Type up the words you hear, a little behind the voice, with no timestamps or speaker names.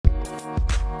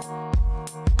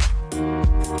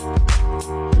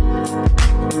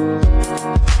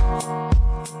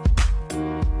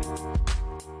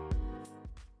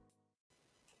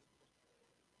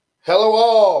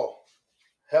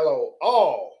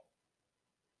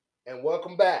and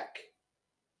welcome back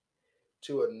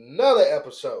to another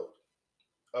episode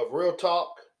of Real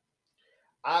Talk.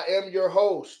 I am your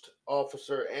host,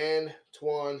 Officer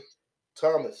Antoine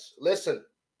Thomas. Listen,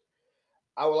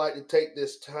 I would like to take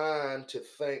this time to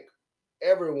thank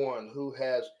everyone who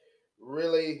has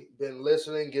really been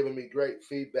listening, giving me great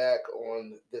feedback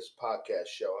on this podcast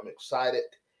show. I'm excited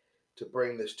to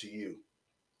bring this to you.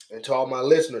 And to all my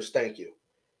listeners, thank you.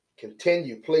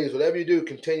 Continue, please, whatever you do,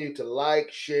 continue to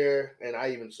like, share, and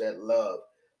I even said love.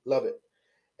 Love it.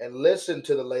 And listen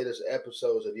to the latest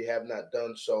episodes if you have not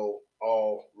done so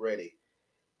already.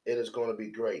 It is going to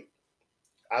be great.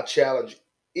 I challenge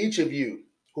each of you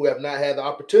who have not had the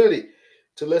opportunity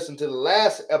to listen to the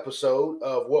last episode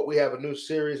of what we have a new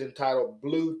series entitled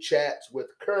Blue Chats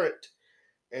with Current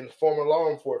and Former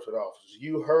Law Enforcement Officers.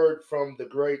 You heard from the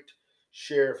great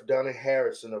Sheriff Donnie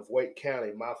Harrison of Wake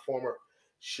County, my former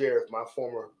sheriff, my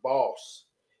former boss.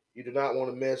 You do not want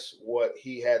to miss what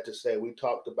he had to say. We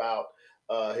talked about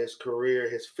his career,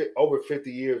 his over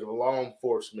 50 years of law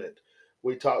enforcement.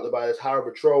 We talked about his highway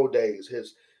patrol days,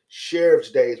 his sheriff's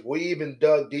days. We even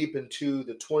dug deep into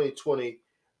the 2020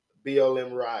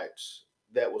 BLM riots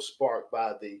that was sparked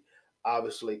by the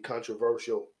obviously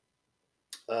controversial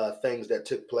things that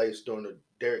took place during the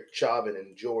Derek Chauvin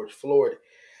and George Floyd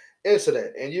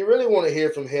incident. And you really want to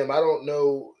hear from him. I don't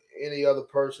know any other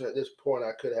person at this point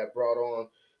I could have brought on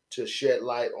to shed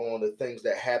light on the things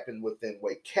that happened within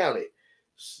Wake County.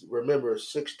 Remember, a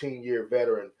 16-year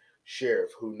veteran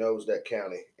sheriff who knows that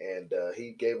county, and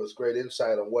he gave us great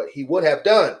insight on what he would have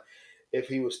done if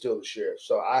he was still the sheriff.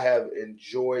 So I have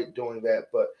enjoyed doing that.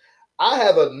 But I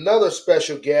have another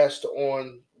special guest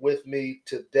on with me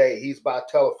today. He's by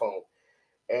telephone,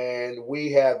 and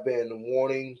we have been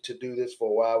wanting to do this for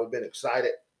a while. We've been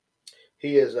excited.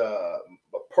 He is a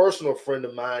personal friend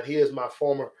of mine. He is my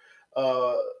former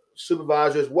uh,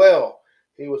 supervisor as well.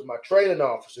 He was my training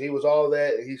officer. He was all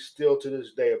that. And he's still to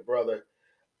this day a brother,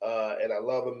 and I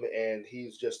love him. And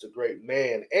he's just a great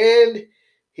man. And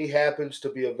he happens to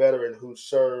be a veteran who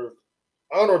served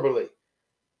honorably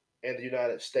in the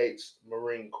United States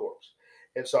Marine Corps.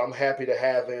 And so I'm happy to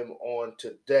have him on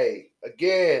today.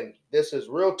 Again, this is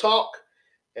Real Talk,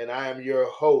 and I am your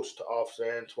host,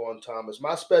 Officer Antoine Thomas.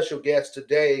 My special guest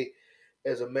today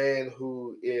is a man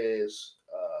who is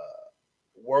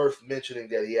worth mentioning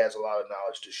that he has a lot of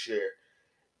knowledge to share.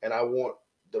 And I want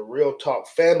the Real Talk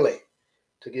family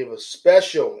to give a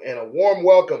special and a warm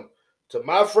welcome to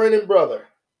my friend and brother,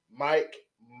 Mike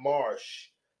Marsh.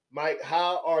 Mike,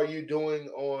 how are you doing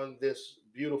on this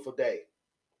beautiful day?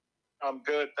 I'm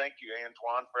good. Thank you,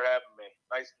 Antoine, for having me.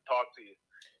 Nice to talk to you.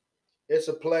 It's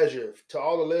a pleasure. To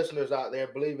all the listeners out there,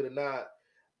 believe it or not,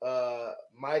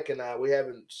 Mike and I, we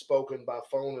haven't spoken by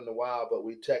phone in a while, but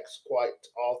we text quite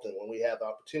often when we have the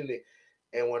opportunity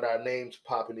and when our names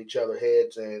pop in each other's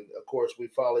heads. And of course, we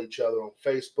follow each other on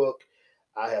Facebook.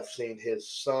 I have seen his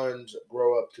sons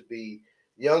grow up to be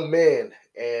young men,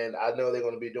 and I know they're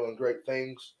going to be doing great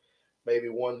things. Maybe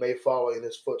one may follow in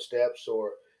his footsteps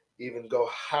or even go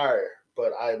higher.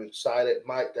 But I'm excited,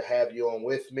 Mike, to have you on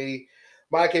with me.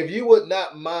 Mike, if you would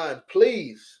not mind,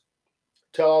 please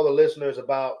tell all the listeners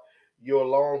about your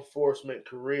law enforcement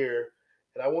career.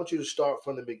 And I want you to start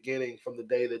from the beginning, from the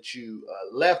day that you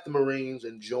left the Marines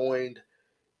and joined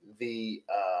the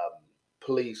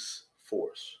police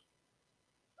force.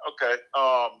 Okay.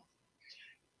 I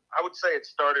would say it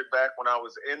started back when I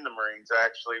was in the Marines,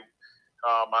 actually.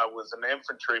 I was an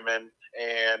infantryman,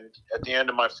 and at the end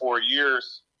of my 4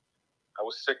 years, I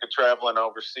was sick of traveling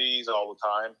overseas all the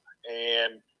time.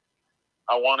 And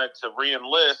I wanted to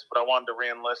re-enlist, but I wanted to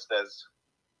re-enlist as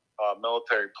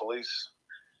military police.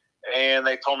 And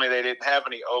they told me they didn't have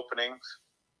any openings.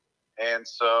 And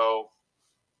so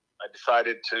I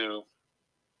decided to,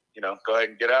 go ahead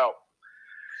and get out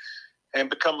and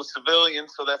become a civilian.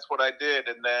 So that's what I did.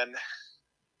 And then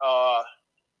I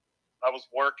was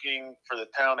working for the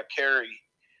town of Cary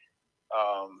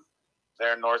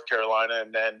there in North Carolina.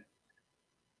 And then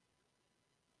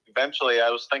eventually I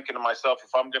was thinking to myself,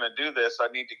 if I'm going to do this,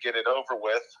 I need to get it over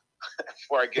with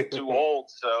before I get too old.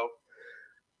 So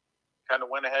kind of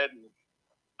went ahead and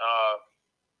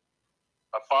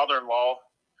my father-in-law,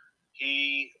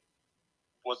 he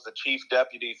was the chief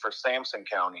deputy for Sampson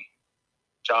County,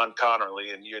 John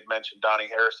Connerly, and you had mentioned Donnie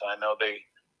Harrison. I know they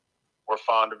were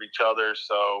fond of each other.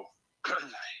 So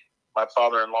my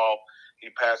father-in-law, he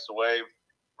passed away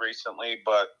recently,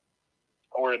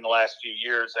 or in the last few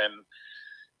years, and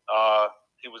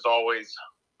he was always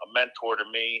a mentor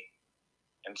to me.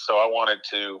 And so I wanted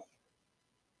to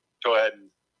go ahead and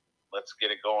let's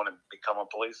get it going and become a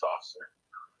police officer.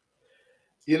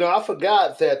 I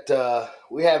forgot that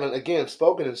we haven't again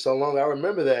spoken in so long. I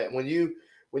remember that when you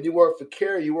worked for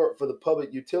Kerry, you worked for the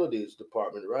Public Utilities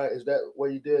Department, right? Is that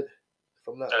what you did? If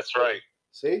I'm not That's mistaken. right.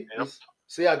 See, Yep.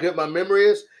 see how good my memory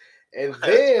is. And That's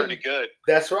pretty then good.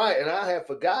 that's right. And I had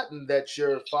forgotten that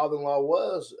your father-in-law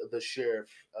was the sheriff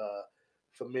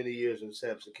for many years in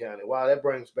Sampson County. Wow, that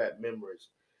brings back memories.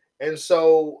 And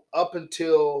so, up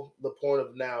until the point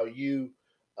of now, you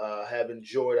have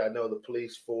enjoyed, I know, the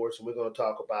police force, and we're going to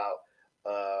talk about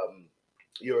um,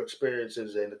 your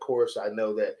experiences. And of course, I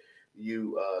know that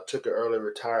you took an early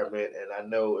retirement, and I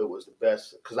know it was the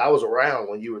best because I was around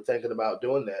when you were thinking about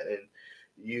doing that. And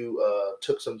you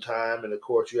took some time, and of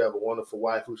course, you have a wonderful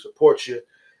wife who supports you,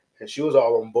 and she was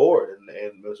all on board.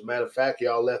 And as a matter of fact,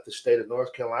 y'all left the state of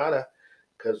North Carolina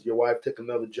because your wife took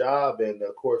another job, and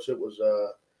of course, it was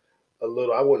a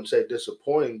little, I wouldn't say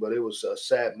disappointing, but it was a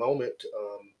sad moment.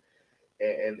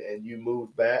 And you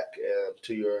moved back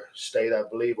to your state, I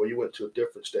believe, or you went to a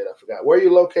different state. I forgot. Where are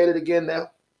you located again now?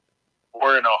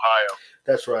 We're in Ohio.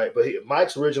 That's right. But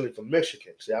Mike's originally from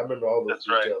Michigan. See, I remember all those That's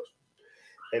right. details.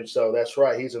 And so that's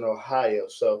right. He's in Ohio.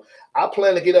 So I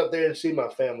plan to get up there and see my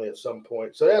family at some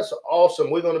point. So that's awesome.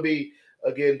 We're going to be,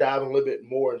 again, diving a little bit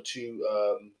more into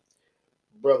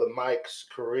Brother Mike's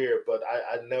career, but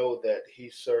I know that he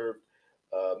served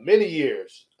many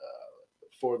years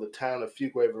for the town of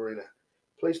Fuquay-Varina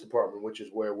Police Department, which is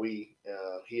where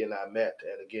he and I met.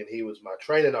 And again, he was my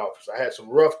training officer. I had some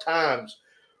rough times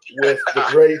with the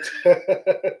great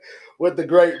with the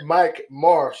great Mike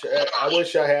Marsh. I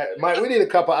wish I had Mike. We need a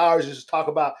couple hours just to talk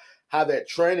about how that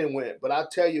training went. But I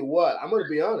tell you what, I'm going to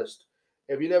be honest.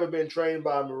 If you've never been trained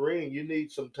by a Marine, you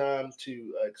need some time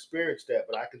to experience that.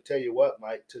 But I can tell you what,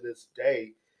 Mike, to this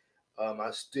day, I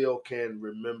still can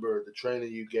remember the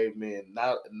training you gave me, and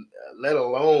not let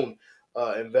alone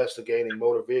investigating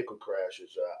motor vehicle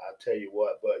crashes. I tell you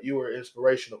what, but you were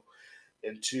inspirational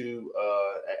into,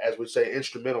 as we say,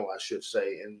 instrumental, I should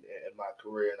say, in my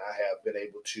career, and I have been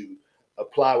able to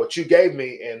apply what you gave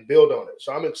me and build on it.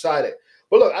 So I'm excited.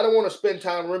 But look, I don't want to spend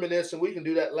time reminiscing. We can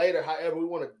do that later. However, we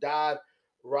want to dive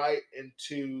right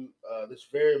into this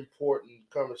very important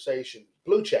conversation,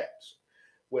 Blue Chats,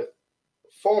 with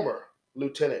former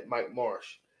Lieutenant Mike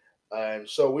Marsh. And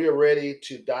so we are ready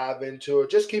to dive into it.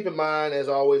 Just keep in mind, as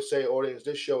I always say, audience,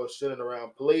 this show is centered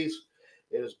around police.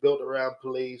 It is built around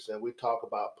police, and we talk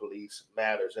about police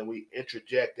matters, and we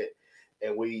interject it,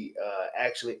 and we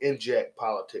actually inject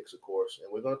politics, of course.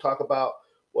 And we're going to talk about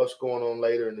what's going on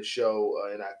later in the show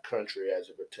in our country as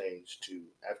it pertains to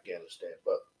Afghanistan.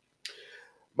 But,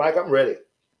 Mike, I'm ready.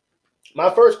 My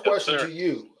first Yes, question sir. to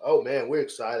you. Oh, man, we're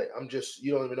excited.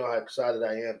 You don't even know how excited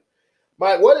I am.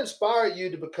 Mike, what inspired you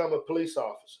to become a police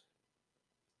officer?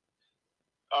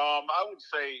 I would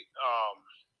say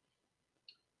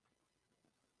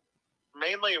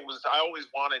mainly it was I always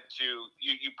wanted to.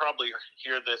 You probably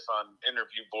hear this on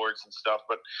interview boards and stuff,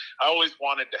 but I always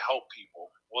wanted to help people.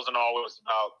 It wasn't always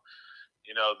about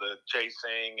the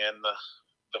chasing and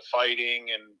the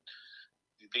fighting and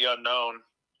the unknown.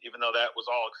 Even though that was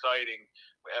all exciting,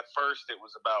 at first it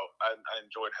was about I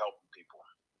enjoyed helping people.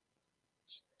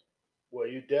 Well,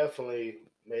 you definitely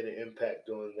made an impact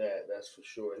doing that. That's for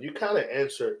sure. And you kind of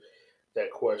answered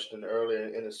that question earlier.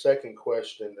 In the second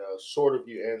question, sort of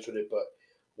you answered it, but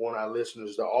want our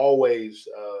listeners to always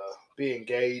be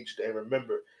engaged and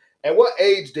remember. At what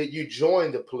age did you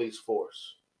join the police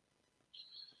force?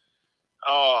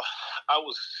 I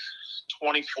was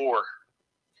 24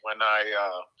 when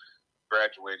I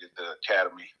graduated the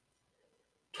academy.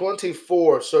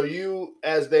 24. So you,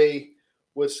 as they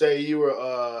would say, you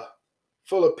were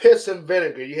full of piss and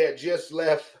vinegar. You had just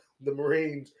left the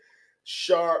Marines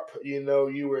sharp. You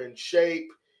were in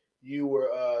shape. You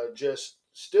were just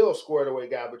still squared away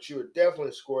guy, but you were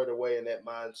definitely squared away in that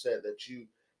mindset that you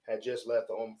had just left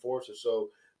the armed forces. So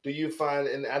do you find,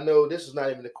 and I know this is not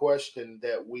even the question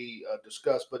that we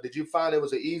discussed, but did you find it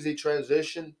was an easy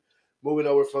transition moving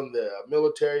over from the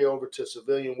military over to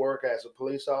civilian work as a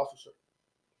police officer?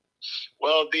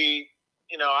 Well, I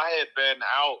had been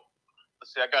out.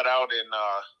 Let's see, I got out in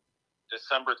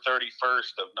December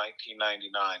 31st of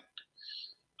 1999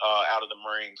 out of the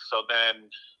Marines. So then,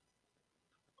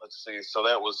 let's see, so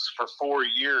that was for 4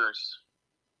 years.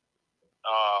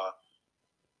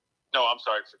 No, I'm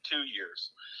sorry, for 2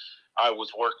 years. I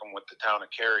was working with the town of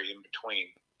Cary in between.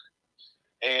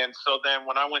 And so then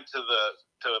when I went to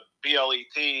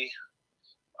BLET,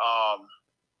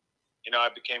 I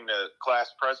became the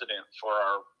class president for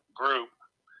our group.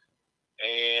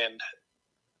 And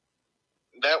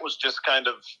that was just kind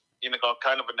of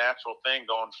a natural thing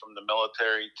going from the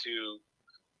military to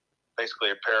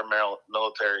basically a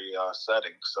paramilitary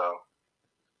setting. So,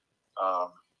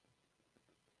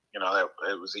 that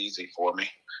it was easy for me,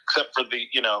 except for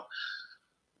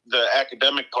the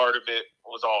academic part of it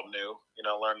was all new,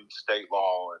 learning state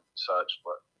law and such.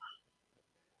 But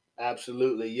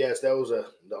Absolutely, yes. That was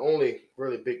the only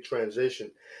really big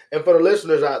transition. And for the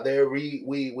listeners out there,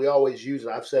 we always use it.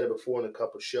 I've said it before in a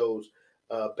couple of shows.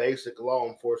 Basic law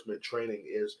enforcement training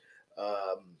is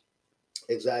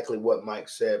exactly what Mike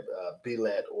said.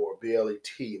 BLET or BLET.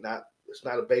 It's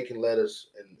not a bacon, lettuce,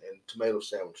 and tomato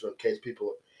sandwich. So in case people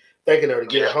are thinking they're to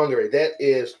get hungry, that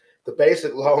is the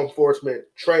basic law enforcement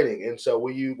training. And so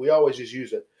we always just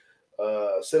use it.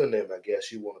 Synonym, I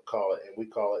guess you want to call it, and we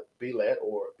call it BLET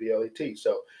or BLET.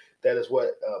 So that is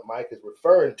what Mike is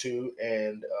referring to,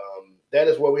 and that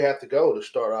is where we have to go to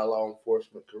start our law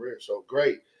enforcement career. So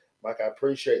great, Mike, I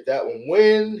appreciate that one.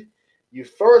 When you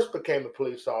first became a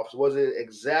police officer, was it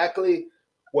exactly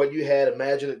what you had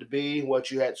imagined it to be, what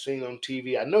you had seen on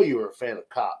TV? I know you were a fan of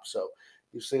cops, so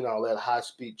you've seen all that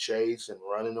high-speed chase and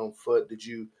running on foot.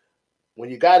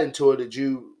 When you got into it, did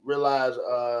you realize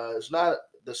it's not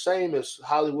the same as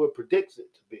Hollywood predicts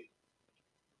it to be?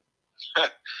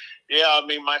 Yeah, I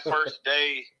mean, my first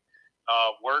day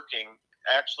working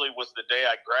actually was the day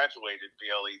I graduated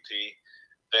BLET.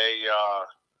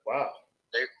 Wow.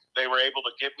 They were able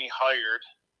to get me hired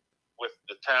with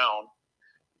the town.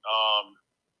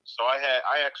 So I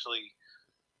actually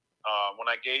when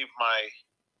I gave my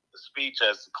speech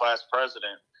as the class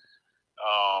president,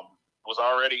 was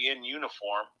already in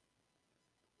uniform,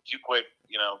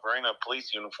 wearing a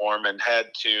police uniform, and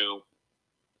had to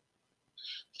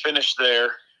finish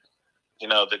there,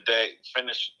 the day,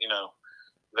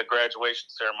 the graduation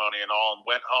ceremony and all, and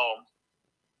went home,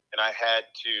 and I had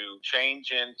to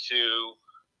change into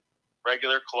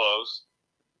regular clothes.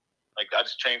 Like, I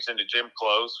just changed into gym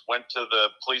clothes, went to the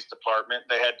police department.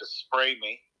 They had to spray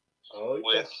me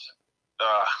with,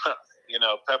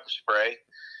 pepper spray.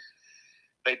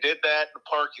 They did that in the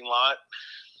parking lot.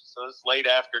 So it's late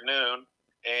afternoon,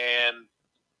 and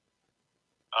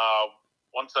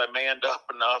once I manned up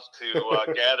enough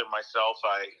to gather myself,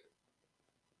 I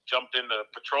jumped in the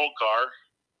patrol car,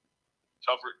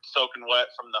 covered, soaking wet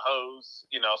from the hose,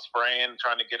 spraying,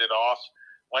 trying to get it off.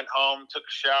 Went home, took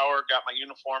a shower, got my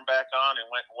uniform back on, and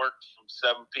went and worked from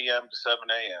 7 p.m. to 7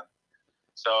 a.m.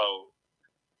 So,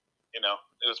 it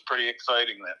was pretty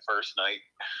exciting that first night.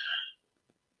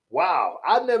 Wow,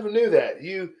 I never knew that.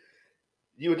 You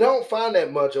don't find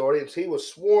that much, audience. He was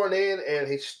sworn in and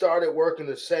he started working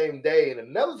the same day. And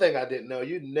another thing I didn't know,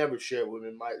 you never shared with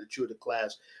me, Mike, that you were the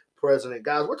class president.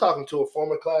 Guys, we're talking to a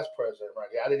former class president right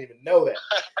here. I didn't even know that.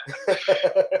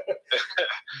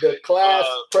 The class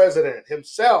president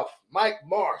himself, Mike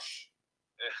Marsh.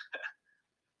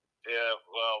 Yeah,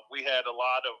 well, we had a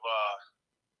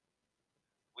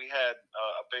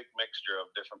big mixture of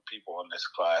different people in this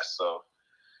class, so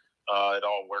it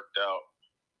all worked out.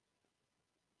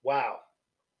 Wow.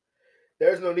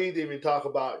 There's no need to even talk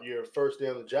about your first day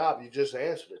on the job. You just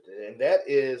answered it. And that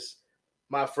is,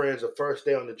 my friends, a first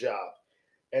day on the job.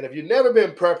 And if you've never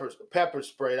been pepper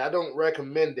sprayed, I don't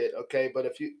recommend it, okay? But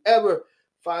if you ever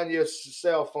find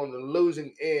yourself on the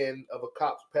losing end of a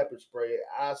cop's pepper spray,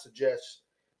 I suggest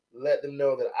let them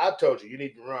know that I told you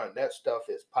need to run. That stuff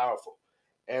is powerful.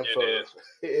 And it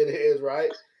is,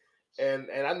 right? And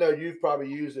I know you've probably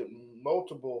used it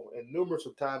multiple and numerous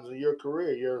of times in your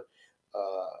career, your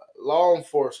law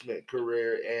enforcement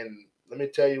career. And let me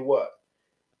tell you what,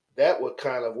 that would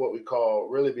kind of what we call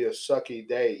really be a sucky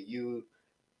day. You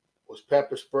was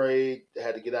pepper sprayed,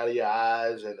 had to get out of your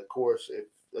eyes, and of course, if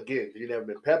you've never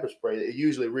been pepper sprayed, it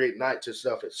usually reignites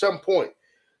itself at some point.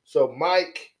 So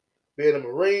Mike, being a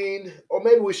Marine, or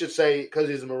maybe we should say because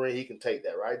he's a Marine, he can take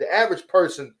that, right? The average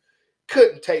person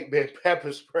couldn't take being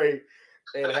pepper sprayed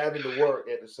and having to work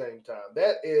at the same time.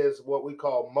 That is what we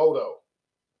call moto.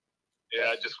 Yeah,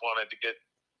 I just wanted to get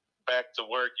back to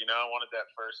work. I wanted that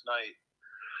first night.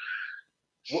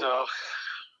 So.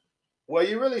 Well,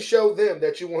 you really showed them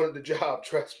that you wanted the job.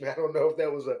 Trust me. I don't know if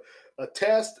that was a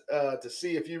test to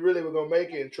see if you really were going to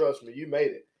make it. And trust me, you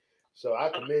made it. So I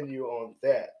commend you on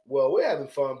that. Well, we're having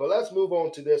fun, but let's move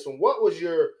on to this one. What was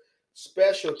your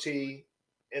specialty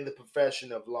in the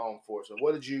profession of law enforcement?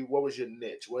 What was your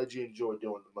niche? What did you enjoy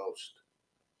doing the most?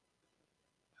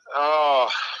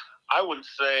 I would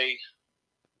say,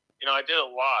 I did a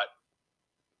lot.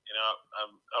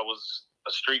 I was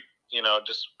a street,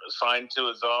 just assigned to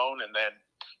a zone, and then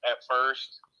at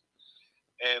first,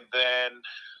 and then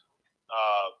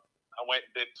I went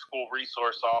and did school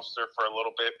resource officer for a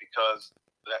little bit because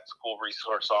that school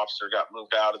resource officer got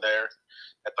moved out of there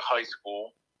at the high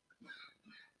school.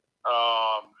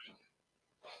 I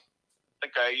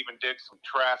think I even did some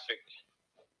traffic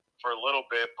for a little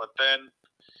bit, but then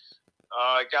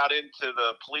I got into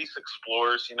the police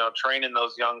explorers, training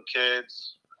those young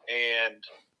kids, and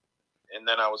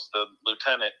then I was the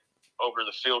lieutenant over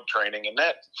the field training, and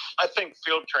that, I think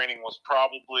field training was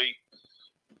probably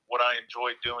what I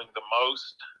enjoyed doing the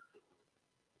most.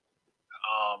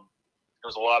 It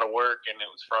was a lot of work and it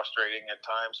was frustrating at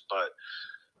times, but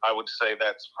I would say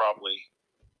that's probably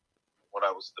what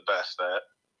I was the best at.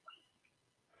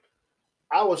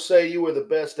 I would say you were the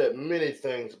best at many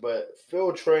things, but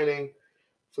field training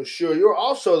for sure. You're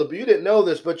also you didn't know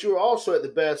this, but you were also at the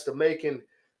best of making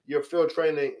your field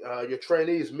training, your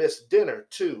trainees miss dinner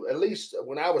too. At least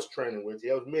when I was training with you,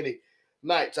 there was many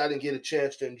nights I didn't get a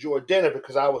chance to enjoy dinner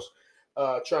because I was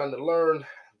trying to learn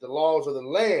the laws of the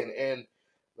land. And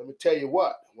let me tell you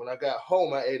what, when I got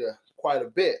home, I ate quite a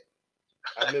bit.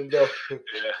 I remember. Yeah,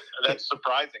 that's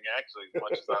surprising actually, as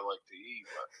much as I like to eat.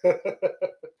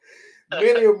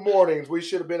 Many of mornings we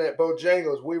should have been at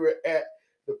Bojangles. We were at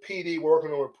the PD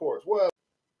working on reports. Well,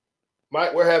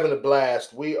 Mike, we're having a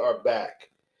blast. We are back.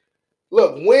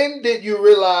 Look, when did you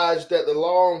realize that the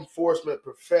law enforcement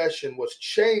profession was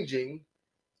changing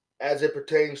as it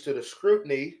pertains to the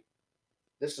scrutiny?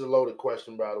 This is a loaded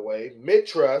question, by the way.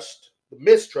 Mistrust,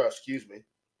 excuse me,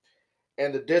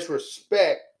 and the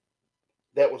disrespect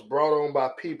that was brought on by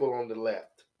people on the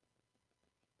left.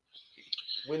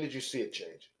 When did you see it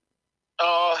change?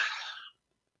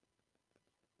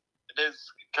 It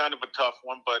is kind of a tough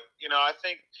one, but I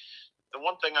think the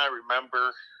one thing I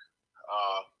remember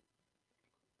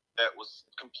that was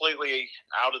completely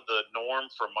out of the norm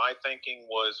for my thinking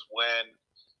was when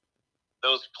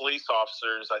those police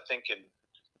officers, I think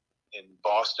in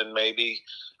Boston maybe,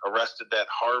 arrested that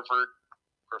Harvard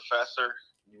professor.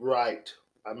 Right.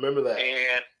 I remember that.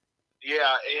 And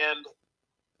yeah, and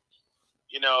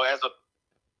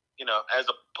as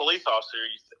a police officer,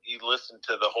 you listen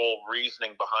to the whole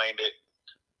reasoning behind it,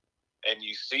 and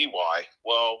you see why.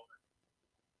 Well,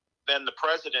 then the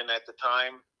president at the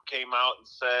time came out and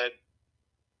said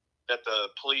that the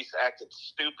police acted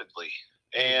stupidly,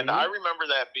 and I remember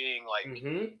that being like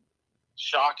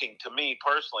shocking to me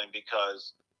personally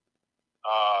because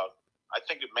I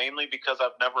think it mainly because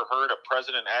I've never heard a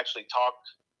president actually talk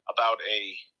about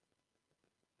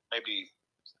maybe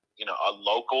a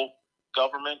local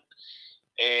government,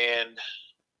 and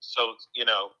so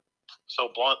so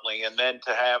bluntly, and then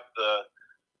to have the,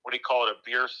 what do you call it, a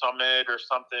beer summit or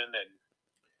something,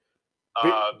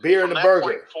 and beer and a burger.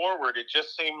 Point forward, it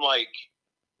just seemed like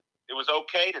it was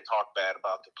okay to talk bad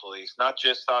about the police, not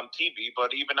just on TV,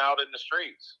 but even out in the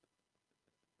streets.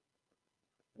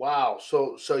 Wow.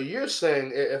 So you're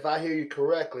saying, if I hear you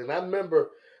correctly, and I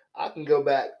remember I can go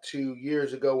back to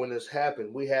years ago when this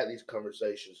happened, we had these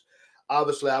conversations.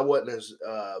 Obviously, I wasn't as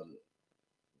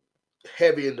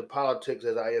heavy into politics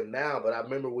as I am now, but I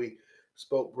remember we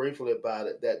spoke briefly about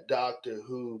it. That doctor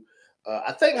who,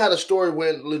 I think how the story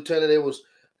went, Lieutenant, it was,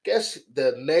 I guess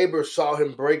the neighbor saw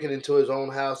him breaking into his own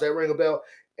house. That ring a bell?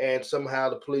 And somehow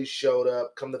the police showed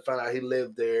up. Come to find out he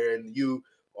lived there. And you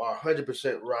are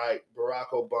 100% right. Barack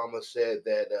Obama said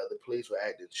that the police were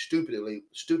acting stupidly,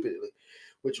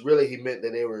 which really he meant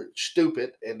that they were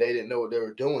stupid and they didn't know what they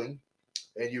were doing.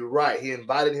 And you're right. He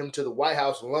invited him to the White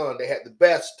House lawn. They had the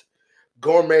best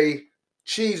gourmet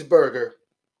cheeseburger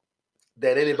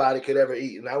that anybody could ever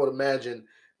eat. And I would imagine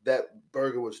that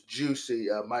burger was juicy,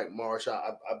 Mike Marsh.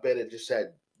 I bet it just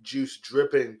had juice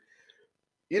dripping.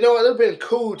 You know, it would have been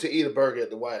cool to eat a burger at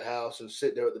the White House and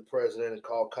sit there with the president and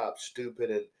call cops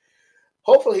stupid. And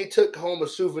hopefully he took home a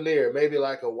souvenir, maybe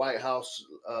like a White House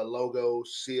logo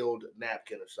sealed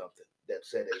napkin or something that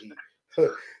said that he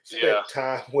spent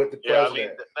time with the president. Yeah, I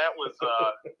mean, that was,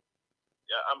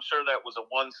 I'm sure that was a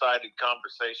one-sided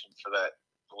conversation for that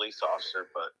police officer,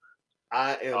 but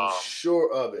I am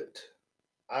sure of it.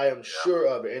 I am sure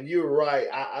of it. And you're right.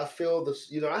 I feel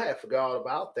this, I had forgot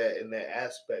about that in that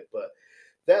aspect, but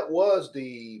that was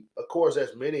of course,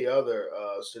 there's many other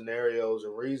scenarios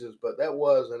and reasons, but that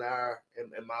was in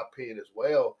my opinion as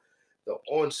well, the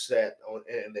onset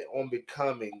and the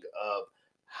unbecoming of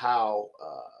how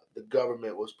the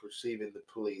government was perceiving the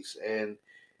police. And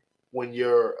when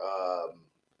you're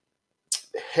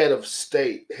head of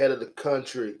state, head of the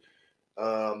country,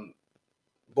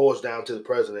 boils down to the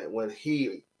president, when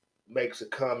he makes a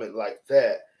comment like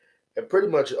that, it pretty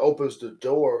much opens the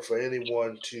door for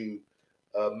anyone to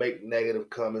make negative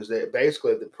comments. That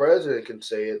basically, if the president can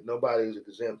say it, nobody's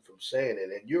exempt from saying it.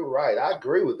 And you're right. I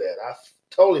agree with that. I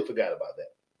totally forgot about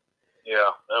that.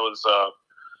 Yeah, that was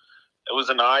it was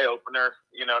an eye opener.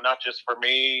 Not just for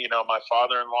me. My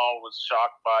father-in-law was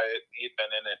shocked by it. He had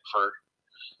been in it for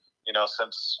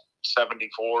since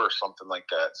 '74 or something like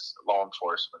that, law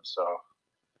enforcement. So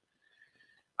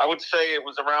I would say it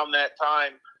was around that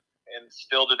time, and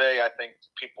still today, I think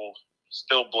people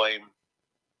still blame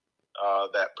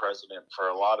that president for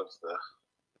a lot of the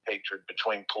hatred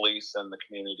between police and the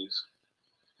communities.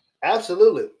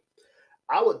 Absolutely.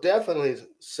 I would definitely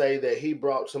say that he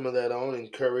brought some of that on,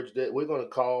 encouraged it. We're going to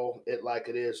call it like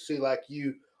it is. See, like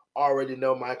you already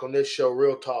know, Mike, on this show,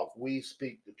 Real Talk, we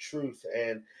speak the truth,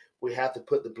 and we have to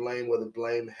put the blame where the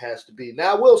blame has to be.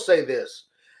 Now, I will say this.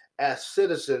 As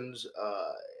citizens,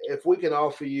 if we can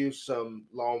offer you some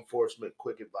law enforcement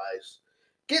quick advice,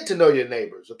 get to know your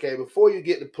neighbors, okay? Before you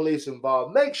get the police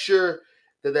involved, make sure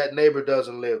that that neighbor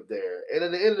doesn't live there. And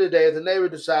at the end of the day, if the neighbor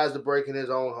decides to break in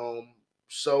his own home,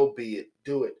 so be it.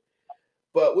 Do it.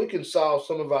 But we can solve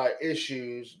some of our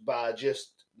issues by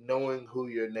just knowing who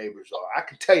your neighbors are. I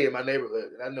can tell you in my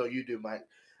neighborhood, and I know you do, Mike.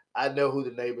 I know who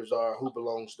the neighbors are, who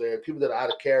belongs there. People that are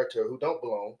out of character, who don't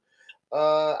belong.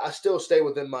 I still stay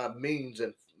within my means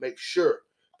and make sure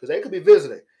because they could be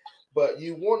visiting. But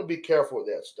you want to be careful with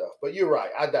that stuff. But you're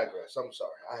right. I digress. I'm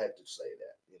sorry. I had to say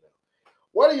that.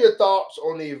 What are your thoughts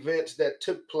on the events that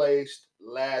took place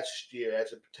last year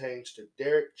as it pertains to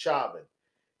Derek Chauvin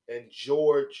and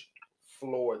George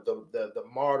Floyd, the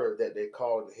martyr that they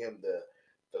called him, the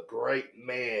great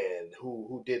man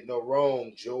who did no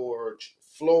wrong, George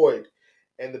Floyd,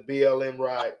 and the BLM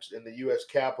riots and the U.S.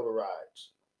 Capitol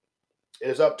riots? It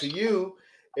is up to you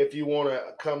if you want to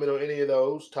comment on any of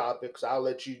those topics. I'll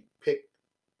let you pick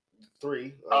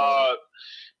three. I'll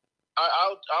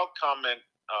comment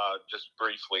just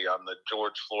briefly on the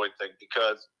George Floyd thing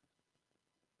because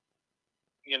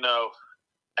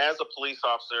as a police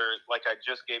officer, like I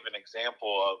just gave an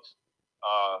example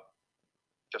of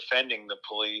defending the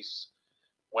police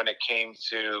when it came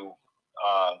to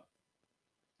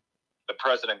the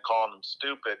president calling them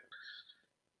stupid.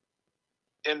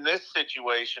 In this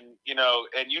situation,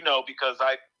 and because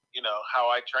I, how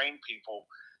I train people,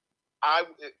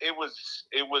 it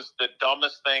was the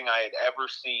dumbest thing I had ever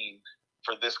seen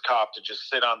for this cop to just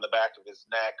sit on the back of his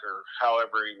neck or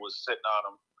however he was sitting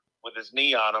on him with his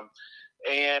knee on him.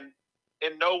 And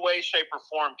in no way, shape, or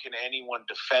form can anyone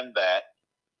defend that.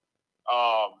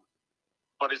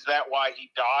 But is that why he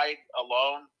died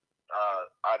alone?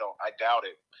 I doubt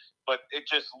it. But it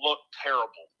just looked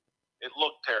terrible. It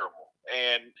looked terrible.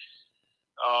 And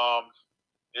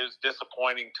it was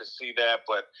disappointing to see that.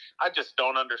 But I just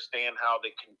don't understand how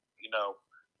they can,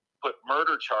 put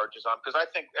murder charges on. Because I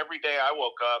think every day I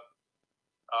woke up,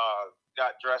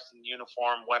 got dressed in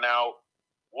uniform, went out.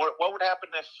 What would happen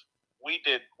if we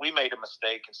made a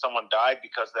mistake and someone died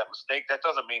because of that mistake? That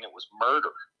doesn't mean it was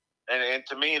murder. And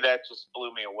to me, that just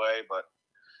blew me away. But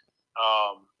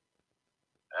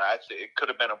it could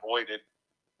have been avoided.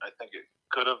 I think it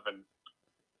could have been.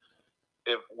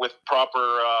 If with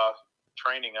proper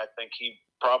training, I think he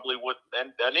probably would,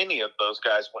 and any of those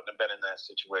guys wouldn't have been in that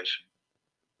situation.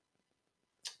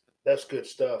 That's good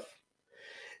stuff.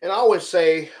 And I always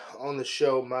say on the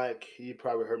show, Mike, you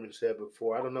probably heard me say it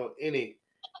before. I don't know any,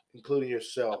 including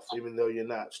yourself, even though you're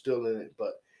not still in it,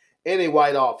 but any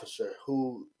white officer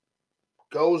who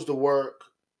goes to work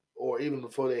or even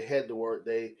before they head to work,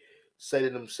 they say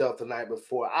to themselves the night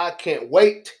before, I can't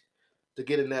wait to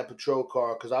get in that patrol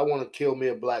car because I want to kill me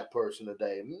a black person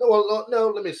today. No,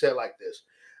 let me say it like this.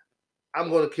 I'm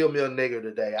going to kill me a nigger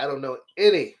today. I don't know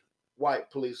any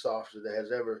white police officer that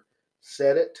has ever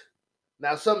said it.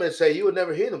 Now, some may say you would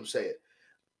never hear them say it.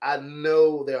 I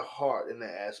know their heart in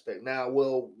that aspect. Now,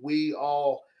 will we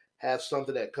all have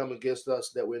something that come against us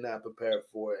that we're not prepared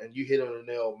for? And you hit on the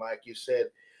nail, Mike. You said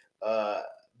uh,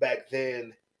 back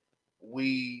then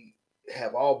we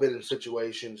have all been in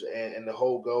situations, and the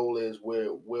whole goal is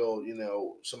where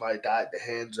will somebody die at the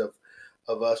hands of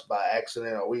us by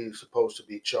accident? Are we supposed to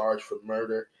be charged for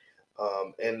murder?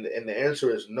 And the answer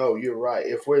is no. You're right.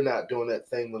 If we're not doing that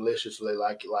thing maliciously,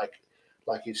 like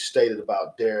you stated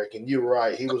about Derek, and you're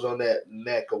right, he was on that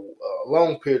neck a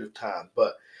long period of time.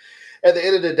 But at the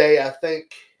end of the day, I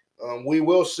think we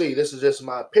will see. This is just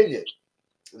my opinion.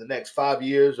 In the next 5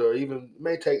 years, or even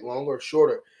may take longer or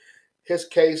shorter, his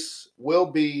case will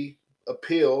be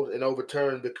appealed and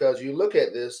overturned because you look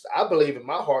at this. I believe in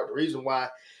my heart the reason why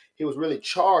he was really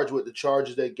charged with the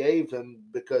charges they gave him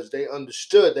because they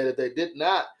understood that if they did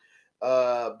not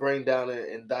bring down an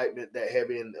indictment that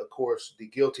heavy and, of course, the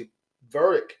guilty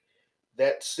verdict,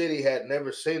 that city had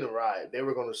never seen a riot. They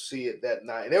were going to see it that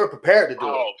night, and they were prepared to do it.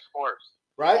 Oh, of course.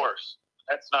 Right? Of course.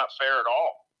 That's not fair at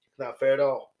all. Not fair at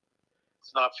all.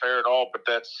 It's not fair at all.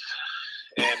 But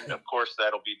and of course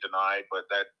that'll be denied. But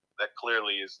that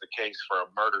clearly is the case for a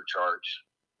murder charge.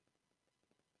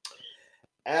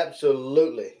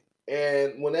 Absolutely.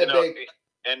 And when that day,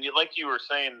 and like you were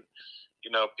saying,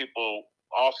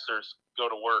 officers go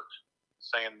to work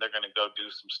saying they're going to go do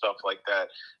some stuff like that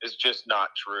is just not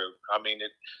true. I mean,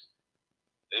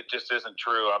 it just isn't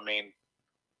true. I mean,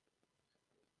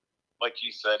 like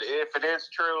you said, if it is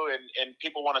true and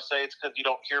people want to say it's because you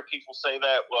don't hear people say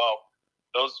that, well,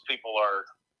 those people are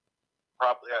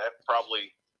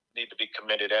probably need to be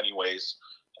committed anyways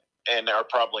and are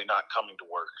probably not coming to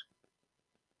work.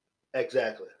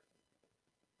 Exactly.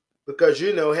 Because,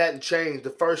 it hadn't changed. The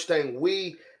first thing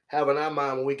we have in our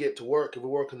mind when we get to work, if we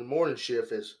work in the morning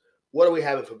shift, is what are we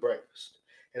having for breakfast?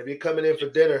 And if you're coming in for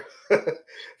dinner,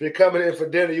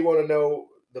 you want to know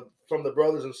from the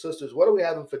brothers and sisters, what are we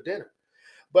having for dinner?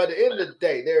 But at the end of the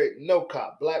day, there ain't no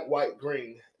cop, black, white,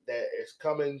 green, that is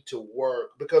coming to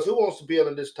work, because who wants to be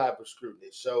under this type of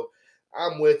scrutiny? So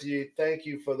I'm with you. Thank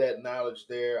you for that knowledge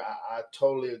there. I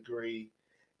totally agree.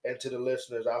 And to the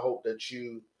listeners, I hope that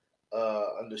you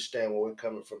understand where we're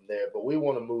coming from there. But we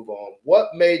want to move on.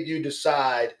 What made you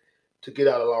decide to get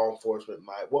out of law enforcement,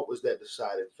 Mike? What was that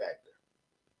deciding factor?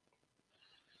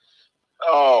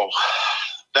 Oh,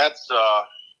 that's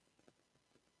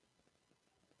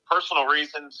personal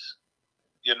reasons.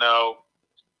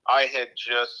 I had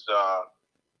just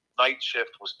night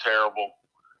shift was terrible.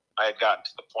 I had gotten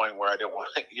to the point where I didn't want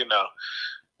to,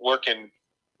 working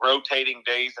rotating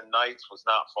days and nights was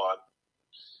not fun.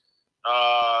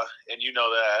 And you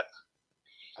know that.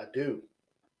 I do.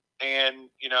 And,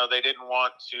 they didn't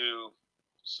want to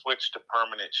switch to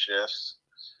permanent shifts.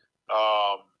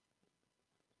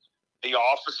 The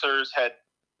officers that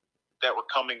were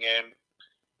coming in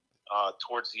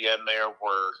towards the end there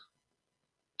were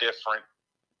different.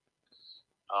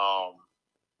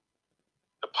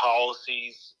 The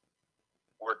policies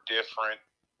were different,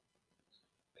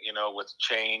 with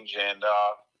change. And,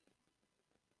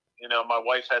 my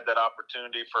wife had that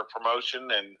opportunity for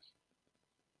promotion, and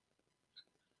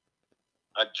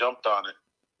I jumped on it.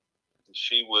 And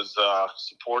she was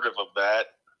supportive of that.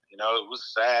 It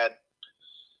was sad.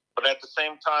 But at the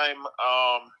same time,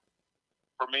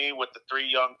 for me, with the 3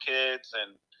 young kids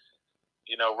and,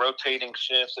 rotating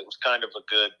shifts, it was kind of a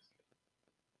good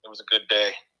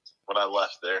day when I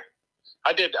left there.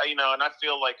 I did, and I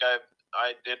feel like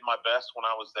I did my best when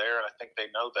I was there, and I think they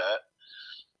know that.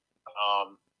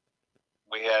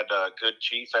 We had a good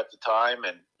chief at the time,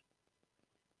 and,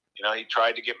 he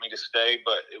tried to get me to stay,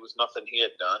 but it was nothing he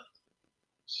had done.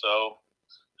 So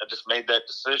I just made that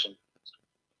decision.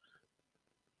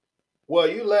 Well,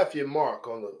 you left your mark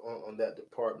on that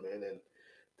department, and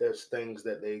there's things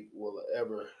that they will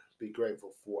ever be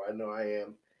grateful for. I know I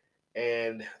am.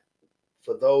 And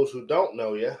for those who don't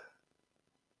know you,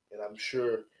 and I'm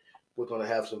sure we're going to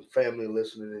have some family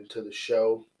listening into the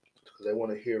show because they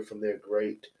want to hear from their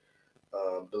great,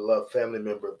 beloved family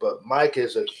member. But Mike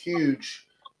is a huge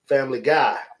family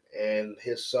guy, and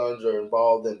his sons are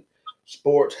involved in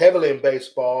sports, heavily in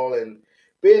baseball, and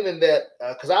being in that,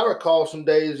 because I recall some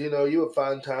days, you would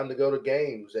find time to go to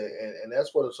games, and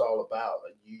that's what it's all about.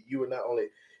 You were not only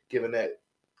giving that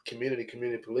community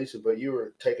policing, but you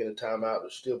were taking the time out to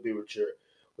still be with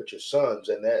your sons,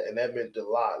 and that meant a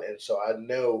lot. And so I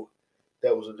know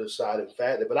that was a deciding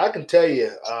factor. But I can tell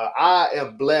you, I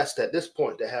am blessed at this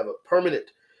point to have a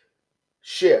permanent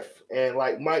shift. And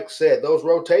like Mike said, those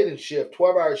rotating shifts,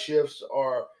 12-hour shifts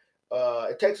are,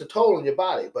 it takes a toll on your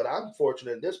body. But I'm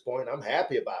fortunate at this point. I'm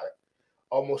happy about it.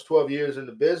 Almost 12 years in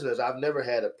the business, I've never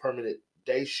had a permanent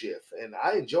day shift, and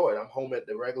I enjoy it. I'm home at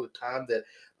the regular time that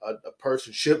a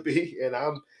person should be, and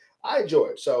I enjoy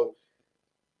it. So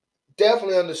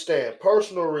definitely understand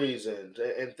personal reasons,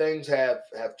 and things have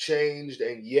changed.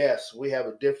 And yes, we have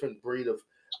a different breed of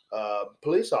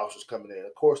police officers coming in.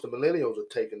 Of course, the millennials are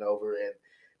taking over, and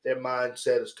their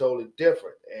mindset is totally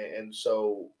different. And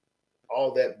so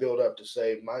all that built up to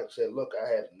say, Mike said, "Look, I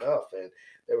had enough," and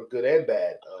there were good and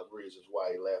bad reasons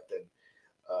why he left. And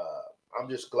I'm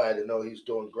just glad to know he's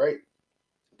doing great.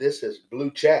 This is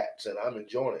Blue Chats, and I'm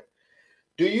enjoying it.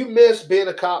 Do you miss being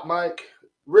a cop, Mike?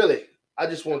 Really? I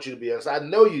just want you to be honest. I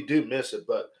know you do miss it,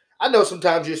 but I know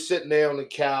sometimes you're sitting there on the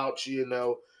couch,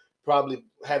 probably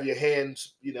have your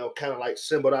hands, kind of like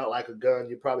symboled out like a gun.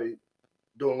 You're probably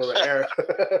doing a little air,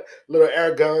 little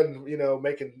air gun,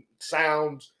 making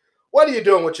sounds. What are you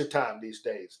doing with your time these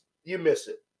days? You miss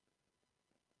it?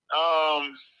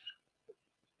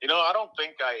 I don't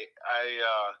think I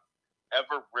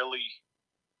ever really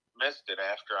missed it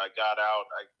after I got out.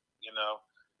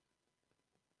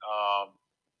 Um,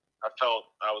 I felt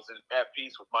I was at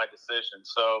peace with my decision.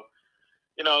 So,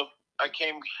 you know, I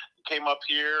came up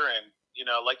here, and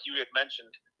like you had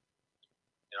mentioned,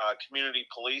 community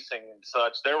policing and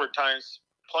such. There were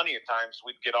plenty of times,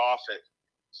 we'd get off at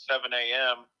 7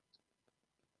 a.m.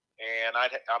 and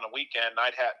on a weekend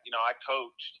I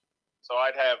coached, so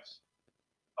I'd have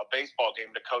a baseball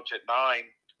game to coach at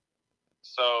 9.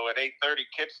 So at 8:30,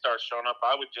 kids start showing up.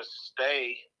 I would just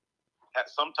stay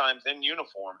sometimes in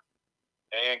uniform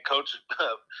and coach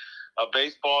a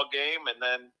baseball game, and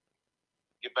then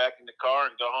get back in the car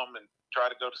and go home and try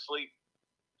to go to sleep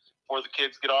before the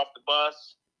kids get off the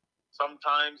bus.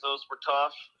 Sometimes those were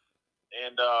tough,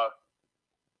 and I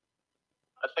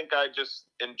think I just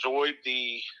enjoyed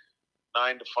the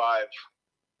 9 to 5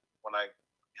 when I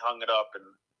hung it up, and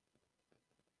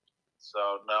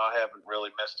so no, I haven't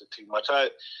really missed it too much.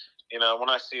 When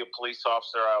I see a police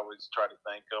officer, I always try to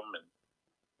thank them, and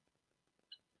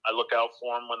I look out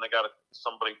for them when they got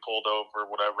somebody pulled over or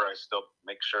whatever. I still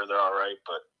make sure they're all right,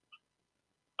 but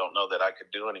don't know that I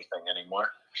could do anything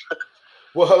anymore.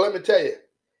 Well, let me tell you,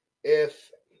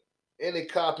 if any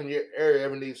cop in your area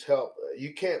ever needs help,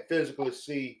 you can't physically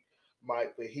see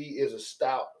Mike, but he is a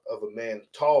stout of a man,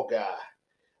 tall guy,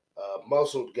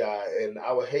 muscled guy, and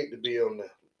I would hate to be on the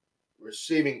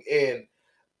receiving end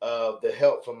of the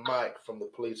help from Mike from the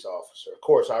police officer. Of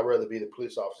course, I'd rather be the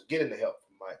police officer getting the help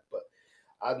from Mike, but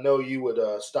I know you would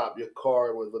stop your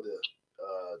car with a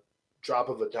drop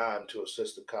of a dime to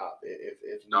assist the cop if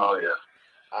needed. Oh yeah,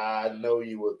 I know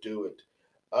you will do it.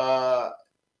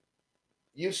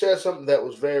 You said something that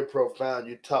was very profound.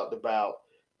 You talked about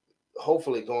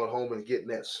hopefully going home and getting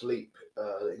that sleep,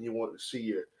 and you want to see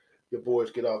your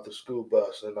boys get off the school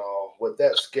bus and all. With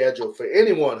that schedule for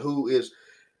anyone who is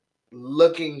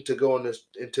looking to go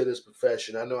into this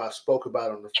profession, I know I spoke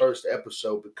about on the first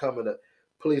episode, becoming a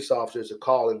police officer is a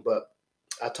calling, but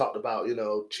I talked about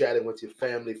chatting with your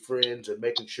family, friends, and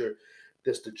making sure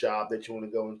this is the job that you want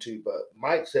to go into. But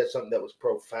Mike said something that was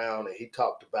profound, and he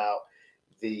talked about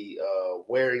the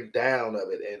wearing down of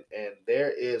it, and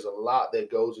there is a lot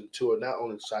that goes into it, not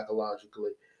only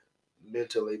psychologically,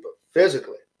 mentally, but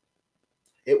physically.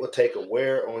 It will take a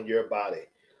wear on your body.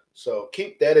 So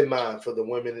keep that in mind for the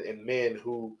women and men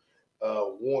who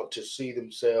want to see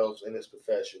themselves in this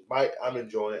profession. Mike, I'm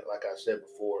enjoying it, like I said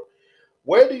before.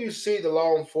 Where do you see the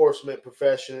law enforcement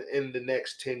profession in the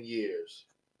next 10 years?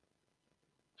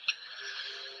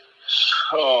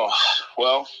 Oh,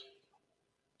 well,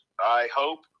 I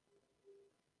hope.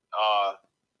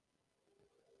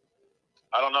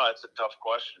 I don't know. It's a tough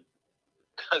question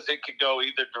because it could go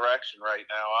either direction right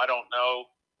now. I don't know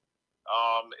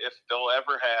if they'll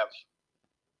ever have,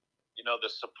 the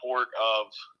support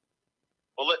of.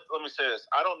 Well, let me say this.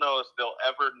 I don't know if they'll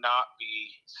ever not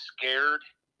be scared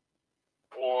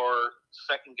or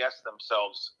second guess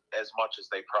themselves as much as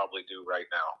they probably do right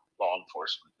now, law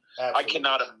enforcement. Absolutely. I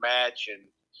cannot imagine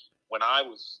when I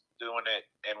was doing it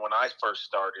and when I first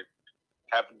started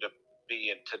having to be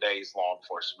in today's law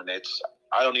enforcement.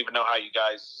 I don't even know how you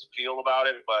guys feel about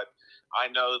it, but I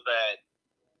know that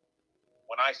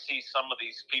when I see some of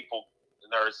these people,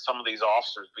 there's some of these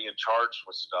officers being charged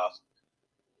with stuff,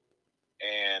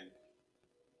 and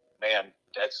man,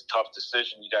 that's a tough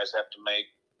decision you guys have to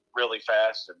make really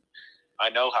fast, and I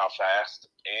know how fast,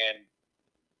 and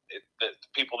the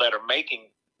people that are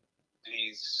making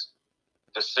these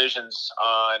decisions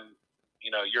on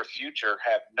your future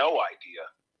have no idea.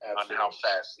 Absolutely. On how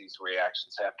fast these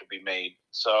reactions have to be made.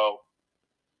 So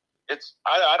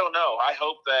I don't know. I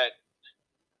hope that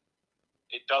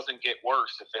it doesn't get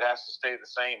worse. If it has to stay the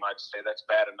same, I'd say that's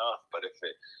bad enough. But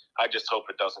I just hope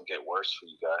it doesn't get worse for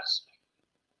you guys.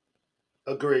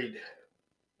 Agreed.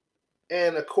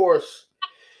 And of course,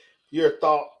 your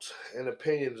thoughts and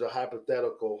opinions are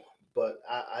hypothetical, but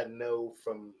I know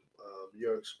from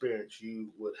your experience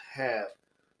you would have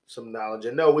some knowledge.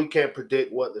 And no, we can't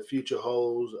predict what the future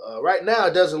holds. Right now,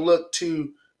 it doesn't look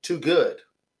too good.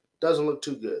 Doesn't look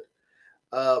too good.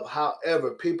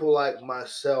 However, people like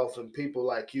myself and people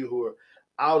like you who are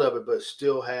out of it but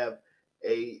still have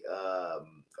a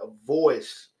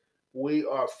voice, we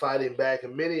are fighting back,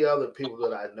 and many other people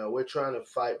that I know, we're trying to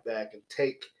fight back and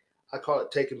I call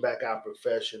it taking back our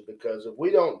profession, because if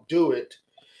we don't do it,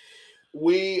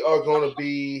 we are going to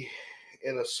be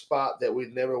in a spot that we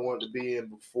never wanted to be in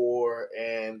before.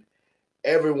 And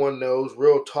everyone knows,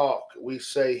 real talk, we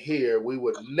say here, we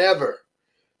would never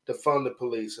defund the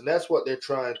police. And that's what they're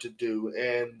trying to do.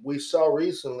 And we saw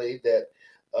recently that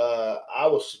I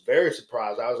was very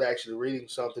surprised. I was actually reading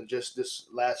something just this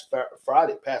past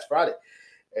Friday,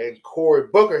 and Cory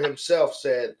Booker himself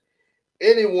said,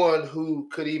 anyone who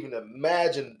could even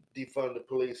imagine defund the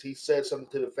police, he said something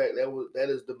to the effect that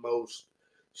is the most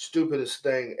stupidest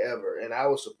thing ever. And I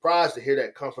was surprised to hear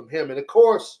that come from him. And of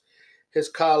course, his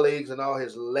colleagues and all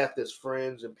his leftist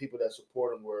friends and people that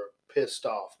support him were pissed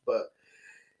off. But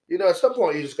at some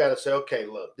point you just got to say, okay,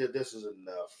 look, this is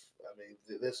enough. I mean,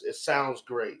 this it sounds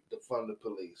great to fund the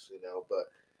police, but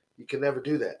you can never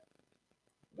do that.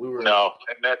 No,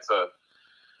 and that's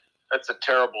a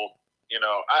terrible.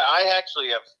 I actually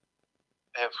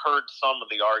have heard some of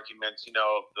the arguments.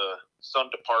 Of some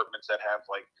departments that have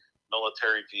like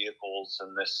military vehicles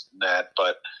and this and that,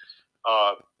 but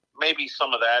maybe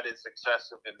some of that is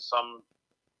excessive in some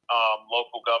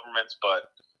local governments.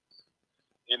 But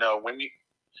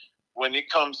when it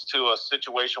comes to a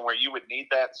situation where you would need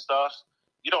that stuff,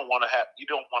 you don't want to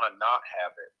not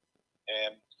have it.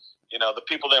 And the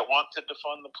people that want to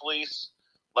defund the police,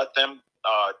 let them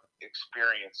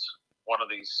experience one of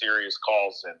these serious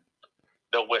calls, and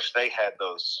they'll wish they had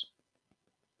those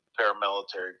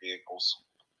paramilitary vehicles.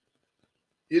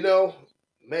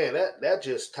 Man, that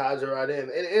just ties it right in.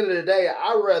 At the end of the day,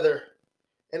 I rather,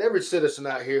 and every citizen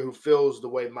out here who feels the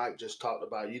way Mike just talked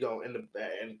about, and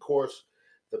of course,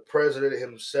 the president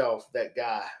himself, that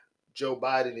guy, Joe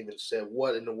Biden, even said,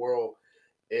 "What in the world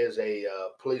is a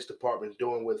police department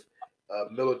doing with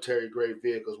military grade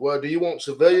vehicles? Well, do you want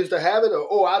civilians to have it,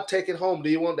 or I'll take it home? Do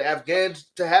you want the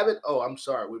Afghans to have it? Oh, I'm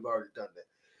sorry, we've already done that.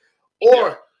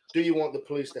 Or do you want the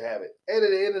police to have it? And at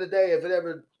the end of the day, if it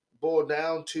ever boiled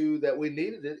down to that we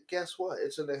needed it, guess what?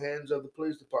 It's in the hands of the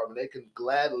police department. They can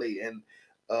gladly and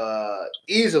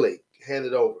easily hand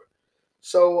it over.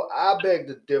 So I beg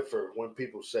to differ when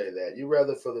people say that. You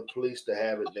rather for the police to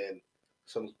have it than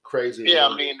some crazy. Yeah,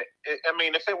 I mean,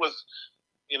 if it was,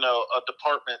 a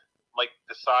department like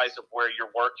the size of where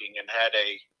you're working and had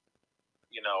a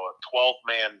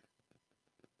 12-man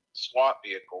SWAT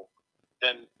vehicle,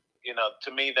 then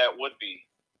to me that would be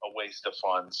a waste of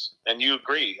funds. And you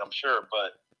agree, I'm sure,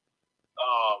 but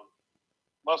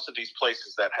most of these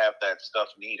places that have that stuff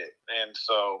need it, and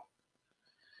so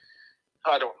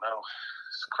I don't know.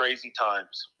 It's crazy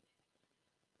times.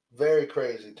 Very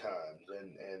crazy times,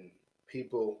 and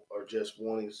people are just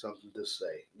wanting something to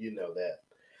say. You know that.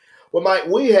 Well, Mike,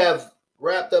 we have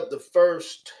wrapped up the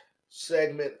first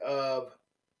segment of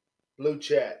Blue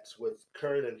Chats with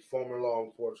current and former law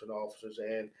enforcement officers,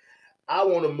 and I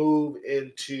want to move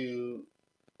into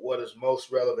what is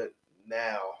most relevant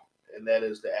now, and that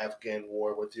is the Afghan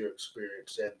war with your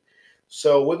experience. And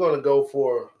so we're going to go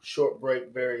for a short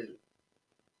break very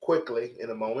quickly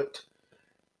in a moment.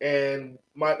 And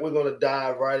Mike, we're going to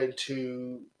dive right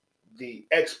into the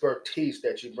expertise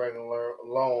that you bring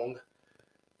along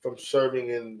from serving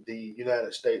in the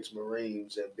United States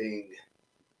Marines and being,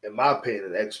 in my opinion,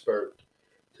 an expert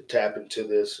to tap into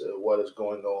this, what is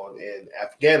going on in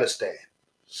Afghanistan.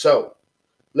 So,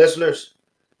 listeners,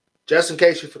 just in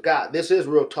case you forgot, this is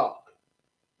Real Talk.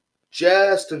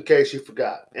 Just in case you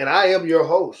forgot. And I am your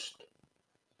host,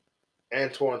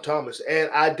 Antoine Thomas.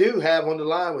 And I do have on the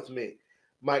line with me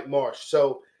Mike Marsh.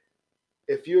 So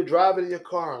if you're driving in your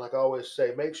car, like I always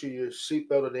say, make sure you're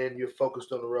seatbelted in, you're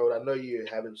focused on the road. I know you're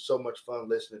having so much fun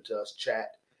listening to us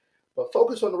chat, but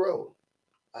focus on the road.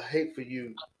 I hate for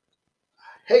you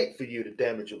to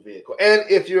damage your vehicle. And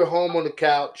if you're home on the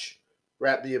couch,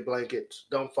 wrap in your blankets,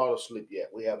 don't fall asleep yet.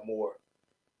 We have more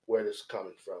where this is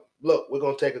coming from. Look, we're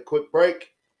going to take a quick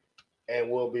break,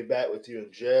 and we'll be back with you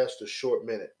in just a short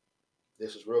minute.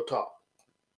 This is Real Talk.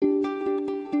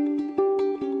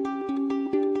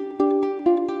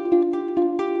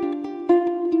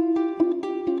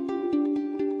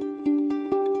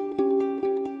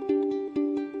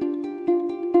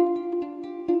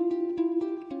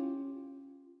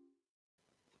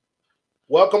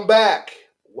 Welcome back.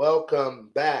 Welcome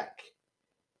back.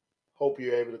 Hope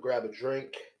you're able to grab a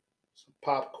drink, some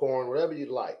popcorn, whatever you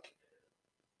like,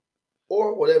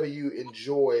 or whatever you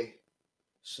enjoy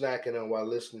snacking on while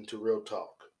listening to Real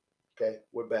Talk. Okay,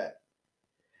 we're back.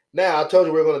 Now, I told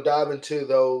you we're going to dive into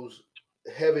those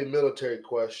heavy military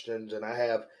questions, and I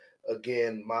have,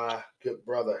 again, my good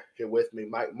brother here with me,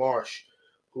 Mike Marsh,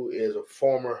 who is a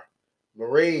former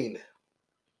Marine,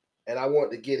 and I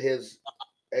want to get his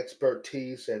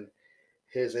expertise and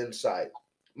his insight.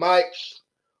 Mike,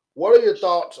 what are your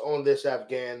thoughts on this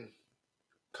Afghan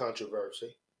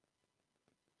controversy?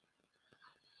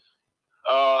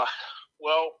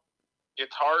 Well,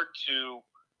 it's hard to,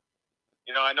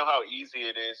 I know how easy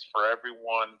it is for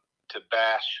everyone to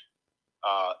bash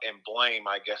and blame,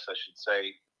 I guess I should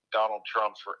say, Donald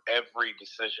Trump for every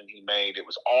decision he made. It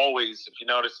was always, if you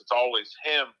notice, it's always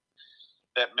him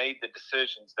that made the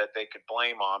decisions that they could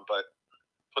blame on. But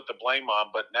put the blame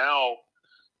on. But now,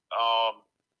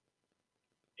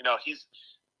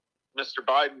 Mr.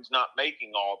 Biden's not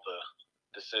making all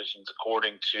the decisions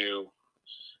according to,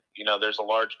 there's a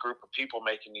large group of people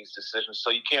making these decisions, so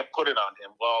you can't put it on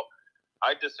him. Well,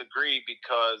 I disagree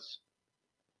because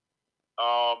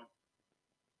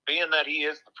being that he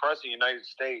is the president of the United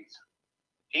States,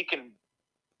 he can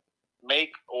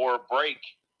make or break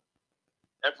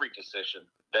every decision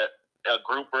that a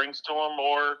group brings to him,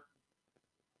 or,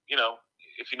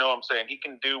 if you know what I'm saying, he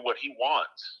can do what he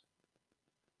wants.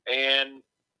 And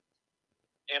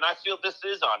I feel this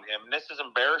is on him. And this is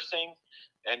embarrassing.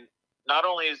 And not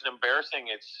only is it embarrassing,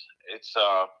 it's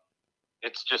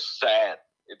just sad.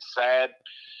 It's sad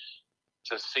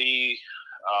to see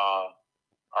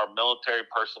our military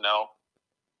personnel,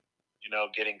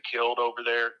 getting killed over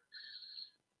there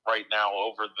right now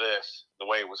over this, the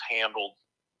way it was handled.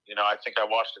 I think I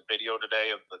watched a video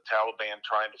today of the Taliban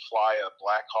trying to fly a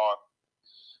Black Hawk,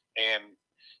 and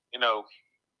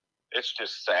it's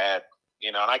just sad.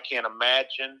 And I can't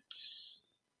imagine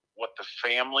what the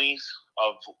families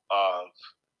of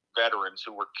veterans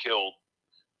who were killed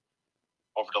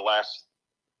over the last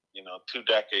 2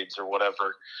 decades or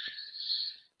whatever,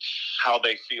 how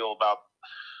they feel about.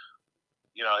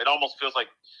 It almost feels like,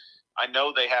 I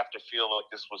know they have to feel like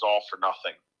this was all for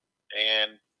nothing.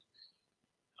 And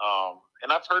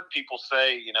I've heard people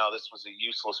say, this was a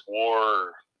useless war,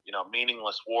 or,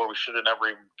 meaningless war we should have never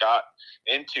even got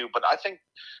into. But I think,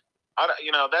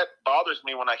 that bothers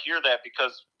me when I hear that,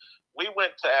 because we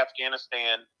went to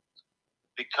Afghanistan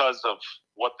because of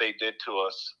what they did to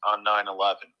us on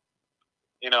 9/11.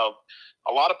 A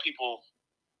lot of people,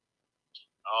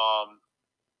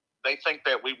 they think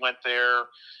that we went there,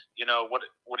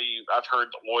 I've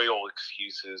heard the oil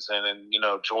excuses and then,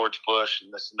 George Bush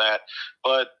and this and that.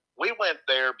 But we went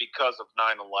there because of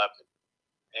 9/11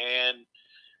 and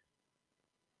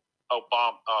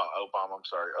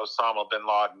Osama bin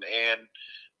Laden. And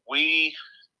we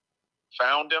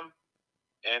found him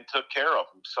and took care of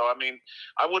him. So,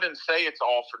 I wouldn't say it's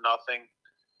all for nothing,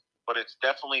 but it's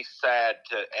definitely sad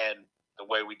to end the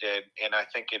way we did. And I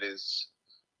think it is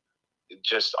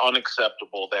just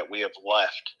unacceptable that we have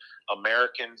left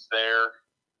Americans there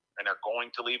and are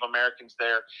going to leave Americans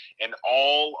there, and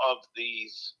all of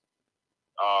these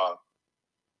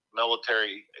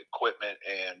military equipment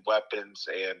and weapons,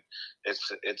 and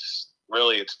it's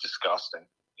disgusting.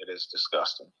 It is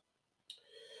disgusting.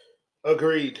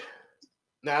 Agreed.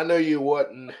 Now, I know you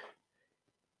wasn't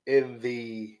in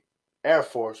the Air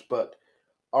Force, but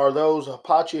are those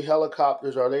Apache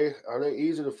helicopters, are they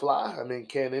easy to fly?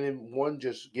 Can anyone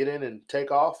just get in and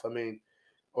take off? Or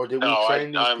did we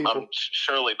train these people? I'm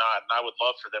surely not. And I would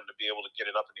love for them to be able to get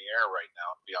it up in the air right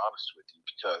now, to be honest with you,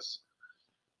 because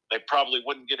they probably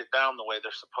wouldn't get it down the way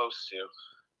they're supposed to.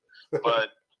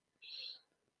 But,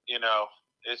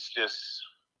 it's just,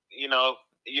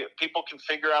 people can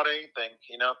figure out anything.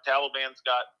 Taliban's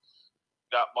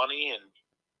got money,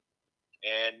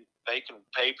 and they can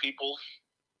pay people.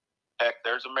 Heck,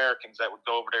 there's Americans that would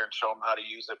go over there and show them how to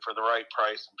use it for the right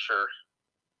price, I'm sure.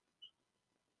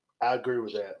 I agree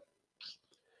with that.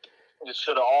 It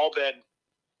should have all been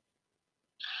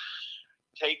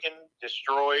taken,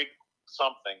 destroyed,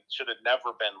 something. Should have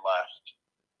never been left.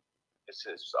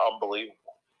 It's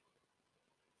unbelievable.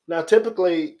 Now,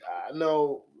 typically, I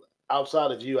know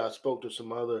outside of you, I spoke to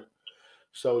some other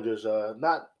soldiers,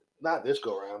 not this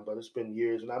go around, but it's been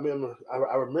years. And I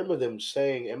remember them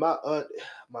saying, and my aunt,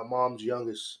 my mom's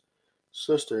youngest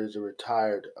sister, is a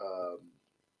retired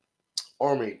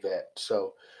Army vet.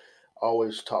 So I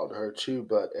always talk to her too.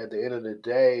 But at the end of the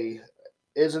day,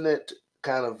 isn't it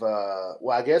kind of,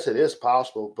 well, I guess it is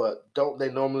possible, but don't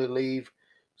they normally leave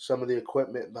some of the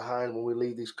equipment behind when we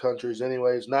leave these countries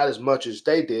anyways? Not as much as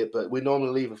they did, but we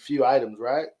normally leave a few items,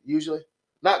 right? Usually.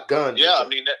 Not guns. Yeah,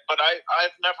 but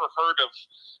I've never heard of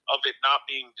it not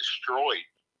being destroyed.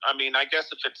 I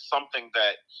guess if it's something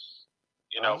that,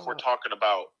 if we're talking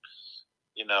about,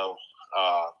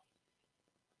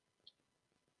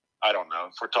 I don't know,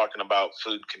 if we're talking about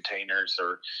food containers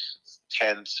or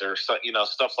tents or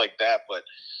stuff like that,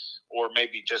 or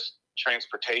maybe just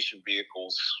transportation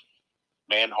vehicles,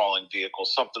 man hauling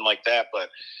vehicles, something like that. But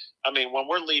when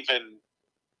we're leaving,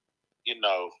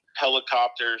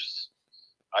 helicopters,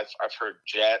 I've heard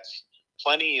jets,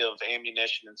 plenty of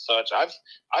ammunition and such. I've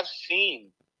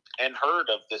seen and heard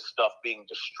of this stuff being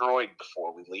destroyed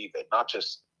before we leave it, not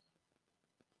just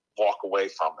walk away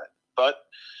from it. But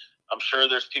I'm sure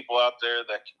there's people out there that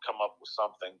can come up with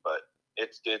something, but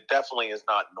it definitely is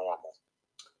not normal.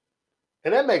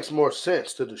 And that makes more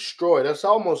sense to destroy. That's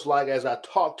almost like, as I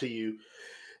talk to you,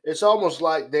 it's almost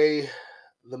like they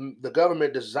the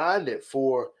government designed it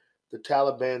for the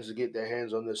Taliban to get their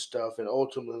hands on this stuff and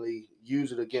ultimately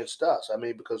use it against us. I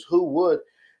mean, because who would,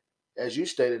 as you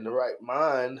stated, in the right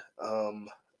mind,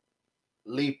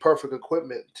 leave perfect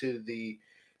equipment to the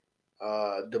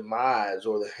demise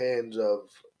or the hands of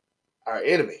our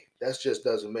enemy? That just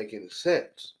doesn't make any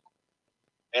sense.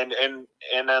 And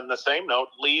on the same note,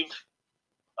 leave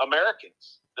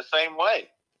Americans the same way.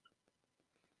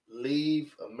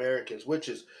 Leave Americans, which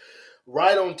is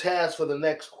right on task for the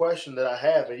next question that I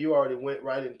have, and you already went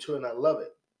right into it, and I love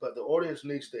it. But the audience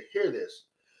needs to hear this.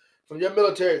 From your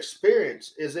military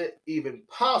experience, is it even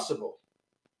possible?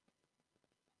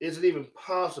 Is it even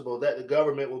possible that the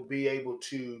government will be able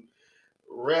to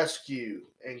rescue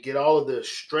and get all of the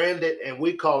stranded, and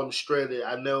we call them stranded?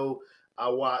 I know I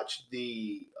watched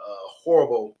the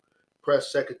horrible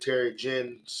press secretary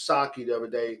Jen Psaki the other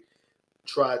day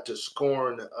tried to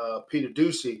scorn Peter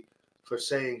Doocy for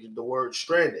saying the word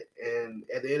stranded. And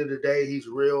at the end of the day, he's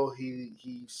real.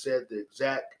 He said the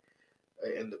exact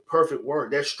and the perfect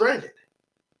word. They're stranded.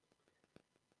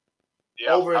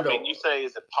 Yeah, I mean, you say,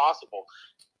 is it possible?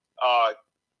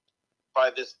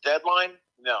 By this deadline,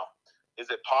 no. Is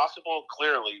it possible?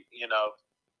 Clearly,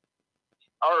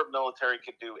 our military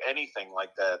could do anything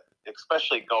like that,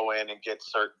 especially go in and get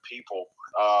certain people.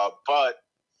 But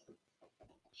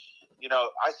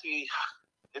I see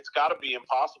it's got to be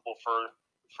impossible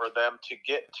for them to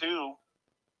get to,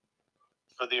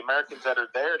 for the Americans that are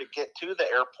there to get to the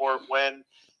airport when,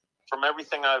 from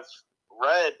everything I've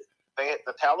read,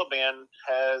 the Taliban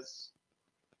has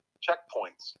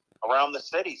checkpoints around the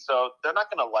city, so they're not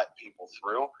going to let people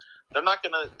through.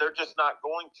 They're just not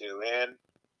going to, and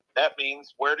that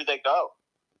means, where do they go?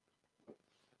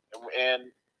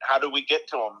 And how do we get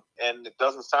to them? And it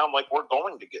doesn't sound like we're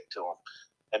going to get to them,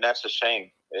 and that's a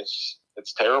shame.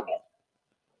 It's terrible.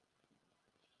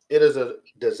 It is a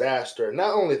disaster.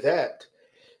 Not only that,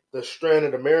 the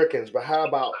stranded Americans, but how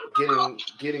about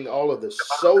getting all of the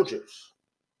soldiers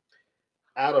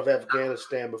out of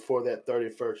Afghanistan before that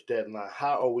 31st deadline?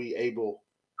 How are we able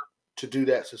to do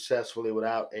that successfully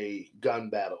without a gun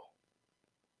battle?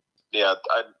 Yeah,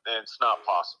 it's not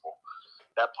possible.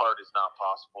 That part is not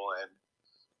possible, and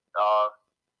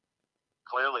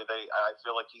clearly I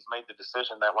feel like he's made the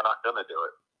decision that we're not going to do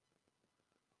it,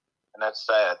 and that's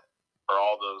sad for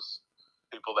all those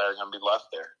people that are going to be left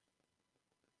there.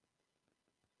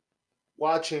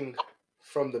 Watching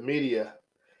from the media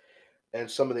and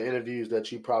some of the interviews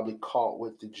that you probably caught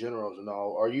with the generals and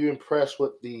all, are you impressed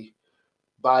with the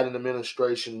Biden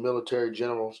administration military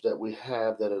generals that we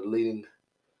have that are leading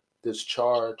this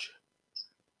charge?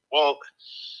 Well,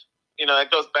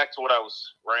 it goes back to what I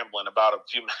was rambling about a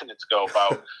few minutes ago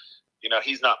about,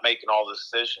 he's not making all the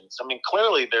decisions. I mean,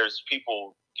 clearly there's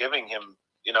people giving him,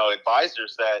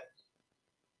 advisors that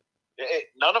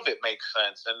none of it makes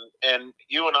sense. And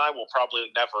you and I will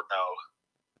probably never know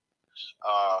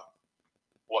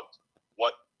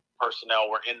what personnel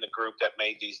were in the group that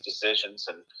made these decisions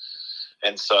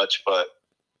and such. But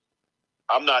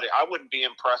I wouldn't be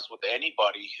impressed with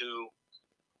anybody who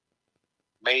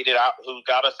made it out, who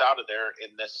got us out of there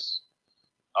in this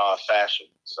fashion.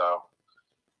 So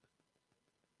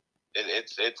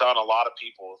it's on a lot of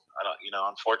people.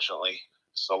 Unfortunately,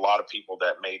 it's a lot of people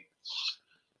that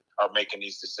are making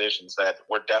these decisions that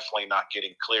we're definitely not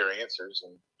getting clear answers,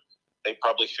 and they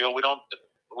probably feel we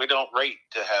don't rate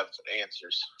to have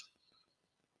answers.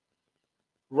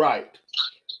 Right.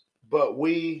 But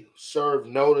we serve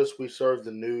notice, we serve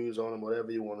the news on them, whatever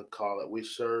you want to call it. We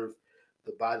serve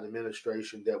the Biden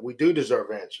administration that we do deserve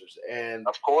answers. And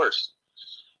of course,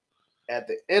 at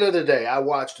the end of the day, I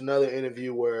watched another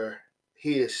interview where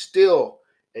he is still,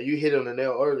 and you hit on the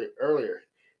nail earlier,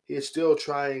 he is still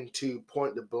trying to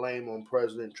point the blame on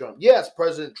President Trump. Yes,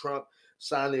 President Trump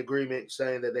signed the agreement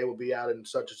saying that they will be out in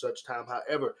such and such time.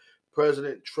 However,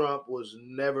 President Trump was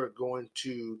never going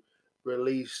to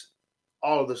release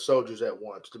all of the soldiers at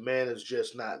once. The man is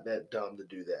just not that dumb to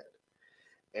do that.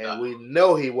 And we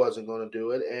know he wasn't going to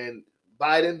do it. And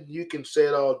Biden, you can say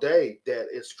it all day that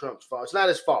it's Trump's fault. It's not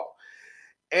his fault.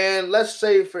 And let's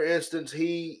say, for instance,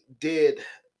 he did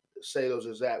say those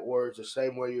exact words the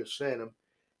same way you're saying them.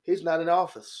 He's not in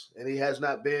office, and he has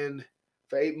not been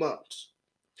for 8 months.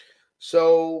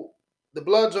 So the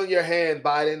blood's on your hand,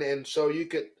 Biden, and so you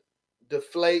could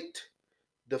deflect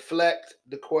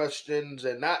the questions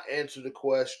and not answer the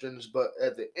questions, but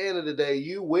at the end of the day,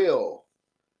 you will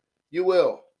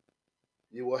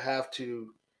have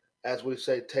to, as we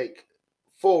say, take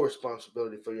full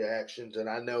responsibility for your actions. And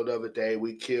I know the other day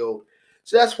we killed,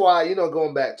 so that's why,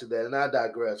 going back to that, and I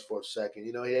digress for a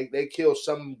second, they killed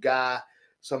some guy,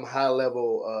 some high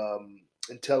level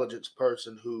intelligence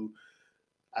person who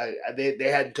they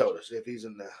hadn't told us if he's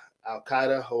in the Al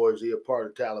Qaeda or is he a part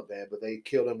of the Taliban, but they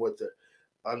killed him with the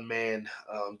unmanned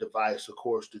device, of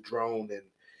course, the drone, and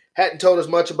hadn't told us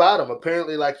much about him.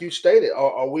 Apparently, like you stated,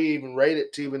 are we even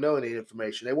rated to even know any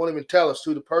information? They won't even tell us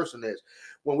who the person is.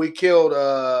 When we killed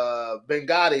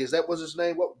Benghazi, is that was his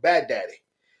name? What Baghdadi?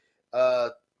 Uh,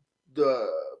 the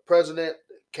president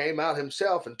came out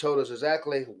himself and told us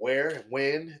exactly where,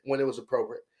 when it was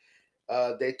appropriate.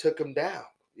 They took him down,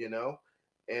 you know.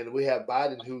 And we have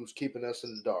Biden who's keeping us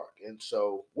in the dark. And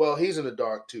so, well, he's in the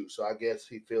dark too. So I guess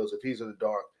he feels if he's in the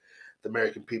dark, the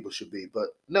American people should be.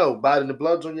 But no, Biden, the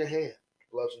blood's on your hand.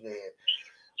 Blood's on your hand.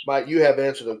 Mike, you have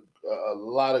answered a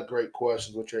lot of great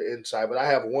questions with your insight, but I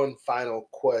have one final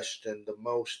question, the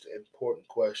most important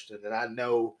question. And I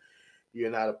know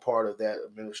you're not a part of that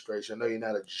administration. I know you're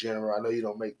not a general. I know you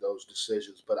don't make those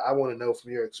decisions, but I want to know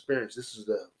from your experience. This is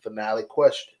the finale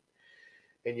question.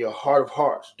 In your heart of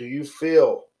hearts, do you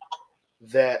feel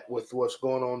that with what's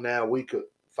going on now, we could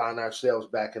find ourselves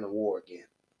back in a war again?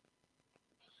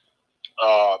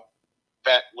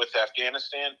 That with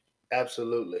Afghanistan?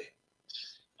 Absolutely.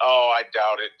 Oh, I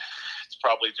doubt it. It's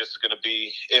probably just going to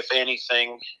be, if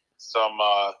anything, some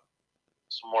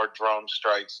more drone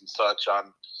strikes and such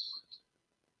on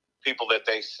people that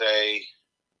they say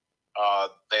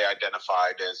they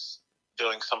identified as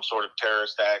doing some sort of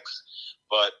terrorist acts.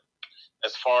 But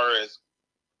as far as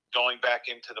going back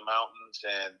into the mountains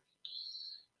and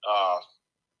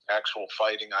actual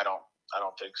fighting, I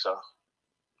don't think so.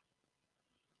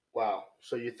 Wow.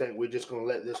 So you think we're just going to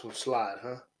let this one slide,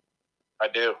 huh? I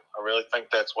do. I really think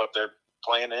that's what their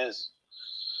plan is.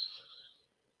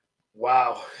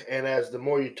 Wow. And as the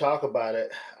more you talk about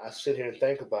it, I sit here and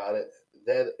think about it.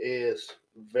 That is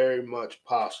very much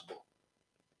possible.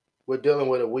 We're dealing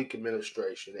with a weak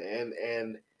administration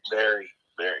and very,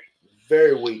 very,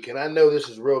 very weak. And I know this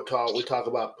is real talk. We talk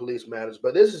about police matters,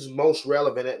 but this is most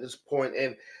relevant at this point.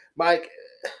 And Mike,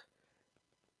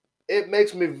 it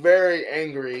makes me very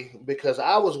angry because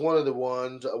I was one of the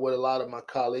ones with a lot of my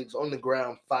colleagues on the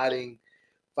ground fighting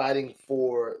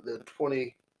for the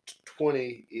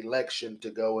 2020 election to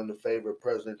go in the favor of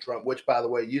President Trump, which, by the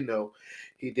way, you know,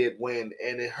 he did win.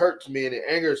 And it hurts me and it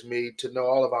angers me to know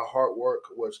all of our hard work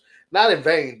was not in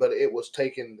vain, but it was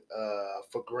taken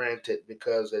for granted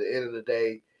because at the end of the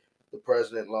day, the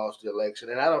president lost the election.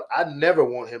 And I never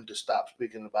want him to stop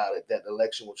speaking about it, that the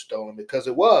election was stolen, because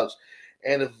it was.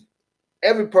 And if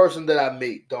every person that I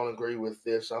meet don't agree with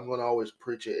this, I'm going to always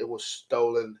preach it. It was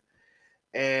stolen.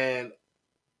 And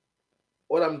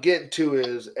what I'm getting to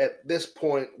is at this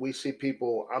point, we see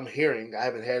people I'm hearing, I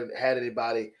haven't had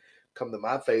anybody come to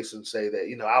my face and say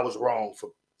that, I was wrong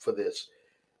for this.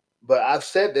 But I've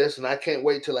said this and I can't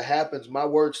wait till it happens. My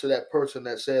words to that person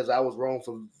that says I was wrong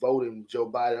for voting Joe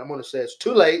Biden, I'm going to say it's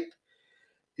too late.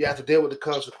 You have to deal with the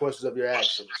consequences of your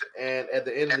actions. And at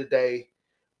the end of the day,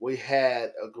 we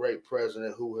had a great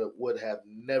president who would have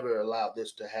never allowed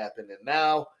this to happen. And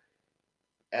now,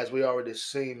 as we already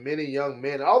seen, many young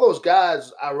men, all those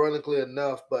guys, ironically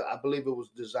enough, but I believe it was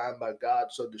designed by God.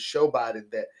 So to show Biden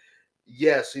that,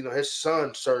 yes, his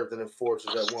son served in the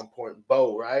forces at one point,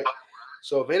 Bo, right?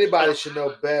 So if anybody should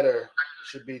know better, it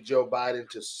should be Joe Biden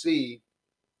to see.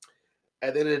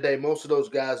 At the end of the day, most of those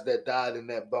guys that died in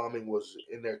that bombing was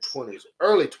in their 20s,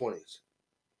 early 20s.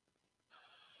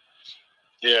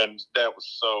 Yeah, and that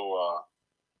was so.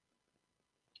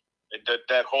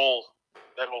 That whole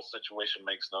situation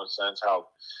makes no sense. How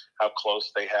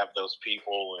close they have those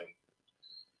people,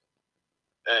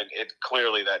 and it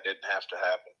clearly that didn't have to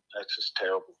happen. That's just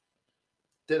terrible.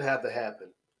 Didn't have to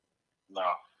happen. No.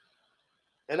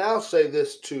 And I'll say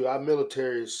this too: our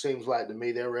military seems like to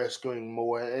me they're rescuing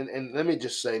more. And let me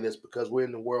just say this because we're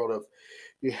in the world of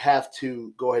you have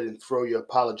to go ahead and throw your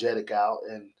apologetic out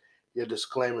and your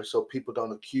disclaimer so people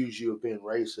don't accuse you of being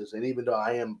racist. And even though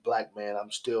I am a black man,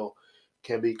 I'm still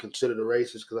can be considered a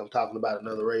racist because I'm talking about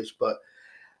another race. But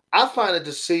I find it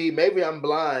to see, maybe I'm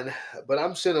blind, but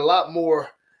I'm seeing a lot more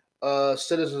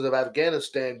citizens of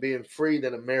Afghanistan being free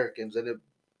than Americans. And it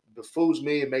befools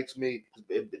me. It makes me,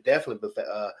 it definitely,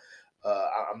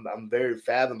 I'm very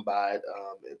fathomed by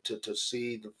it to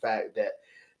see the fact that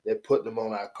they're putting them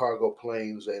on our cargo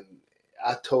planes. And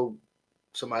I told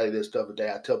somebody this the other day,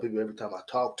 I tell people every time I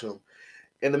talk to them,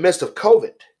 in the midst of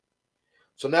COVID.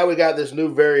 So now we got this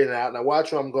new variant out. Now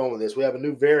watch where I'm going with this. We have a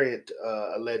new variant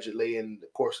allegedly, and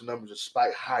of course the numbers are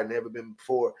spiked higher than ever been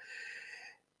before.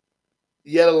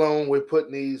 Yet alone, we're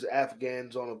putting these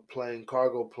Afghans on a plane,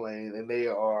 cargo plane, and they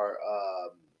are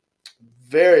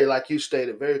very, like you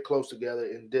stated, very close together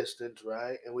in distance,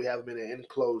 right? And we have them in an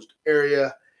enclosed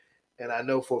area, And I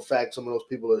know for a fact some of those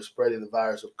people are spreading the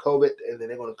virus of COVID, and then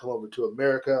they're going to come over to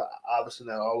America. Obviously,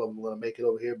 not all of them are going to make it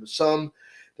over here, but some,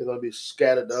 they're going to be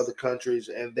scattered to other countries,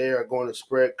 and they are going to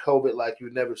spread COVID like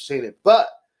you've never seen it. But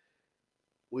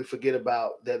we forget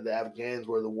about that the Afghans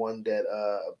were the one that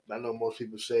I know most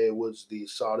people say it was the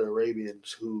Saudi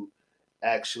Arabians who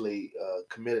actually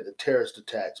committed the terrorist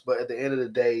attacks. But at the end of the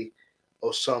day,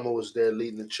 Osama was there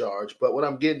leading the charge. But what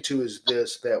I'm getting to is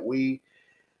this that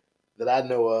I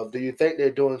know of. Do you think they're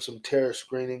doing some terror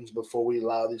screenings before we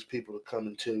allow these people to come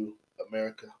into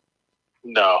America?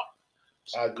 No.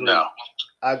 I agree. No.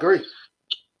 I agree.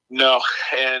 No,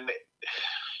 and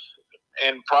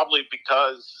probably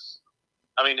because,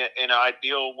 I mean, in an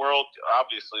ideal world,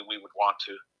 obviously we would want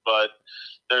to, but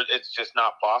it's just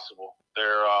not possible.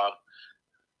 I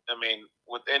mean,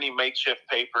 with any makeshift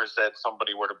papers that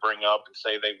somebody were to bring up and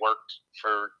say they worked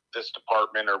for this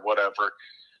department or whatever,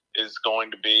 is going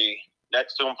to be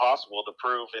next to impossible to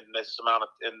prove in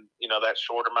that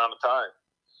short amount of time.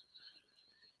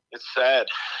 It's sad,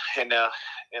 and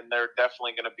they're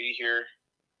definitely going to be here.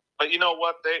 But you know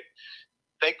what?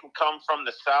 They can come from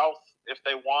the South if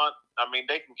they want. I mean,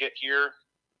 they can get here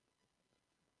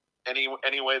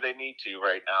any way they need to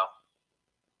right now.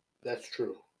 That's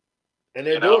true, and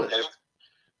they're doing it.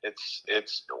 It's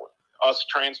us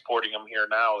transporting them here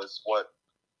now is what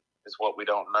we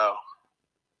don't know.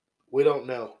 We don't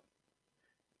know.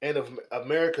 And if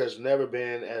America has never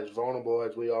been as vulnerable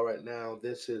as we are right now,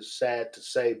 this is sad to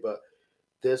say, but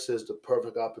this is the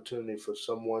perfect opportunity for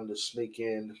someone to sneak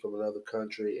in from another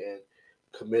country and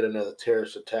commit another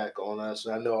terrorist attack on us.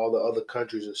 And I know all the other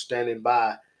countries are standing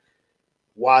by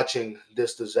watching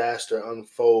this disaster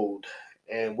unfold.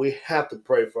 And we have to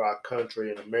pray for our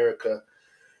country in America.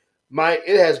 Mike,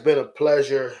 it has been a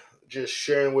pleasure just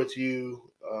sharing with you.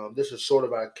 This is sort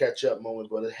of our catch up moment,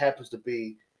 but it happens to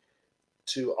be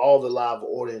to all the live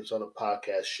audience on the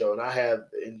podcast show. And I have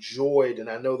enjoyed, and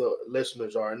I know the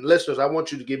listeners are. And listeners, I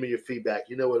want you to give me your feedback.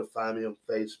 You know where to find me on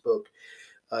Facebook,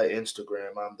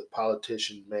 Instagram. I'm the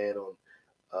Politician Man on,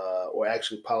 or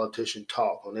actually Politician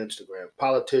Talk on Instagram.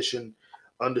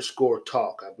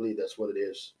 Politician_talk. I believe that's what it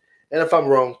is. And if I'm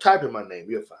wrong, type in my name.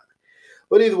 You'll find it.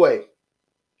 But either way,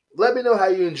 let me know how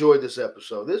you enjoyed this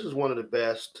episode. This is one of the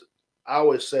best. I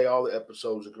always say all the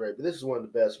episodes are great, but this is one of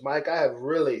the best. Mike, I have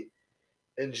really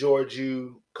enjoyed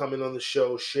you coming on the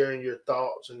show, sharing your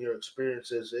thoughts and your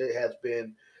experiences. It has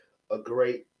been a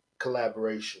great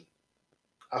collaboration.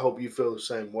 I hope you feel the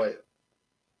same way.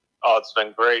 Oh, it's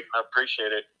been great. I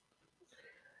appreciate it.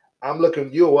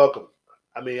 You're welcome.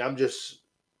 I mean, I'm just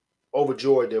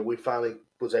overjoyed that we finally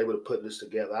was able to put this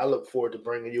together. I look forward to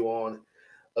bringing you on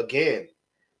again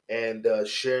and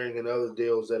sharing in other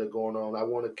deals that are going on. I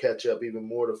want to catch up even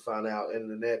more to find out in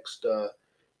the next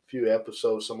few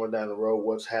episodes, somewhere down the road,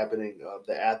 what's happening,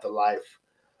 the afterlife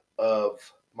of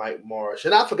Mike Marsh.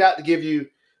 And I forgot to give you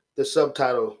the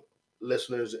subtitle,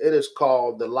 listeners. It is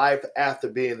called The Life After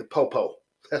Being the Popo.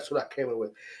 That's what I came up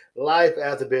with. Life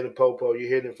After Being the Popo. You're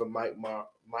hearing it from Mike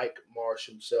Marsh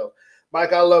himself.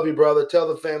 Mike, I love you, brother. Tell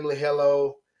the family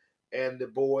hello and the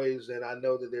boys, and I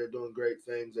know that they're doing great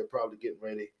things. They're probably getting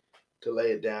ready to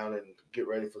lay it down and get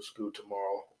ready for school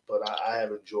tomorrow. But I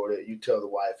have enjoyed it. You tell the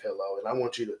wife hello, and I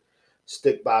want you to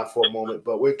stick by for a moment.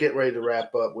 But we're getting ready to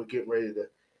wrap up. We're getting ready to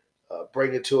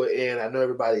bring it to an end. I know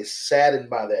everybody's saddened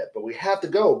by that, but we have to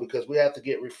go because we have to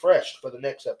get refreshed for the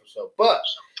next episode. But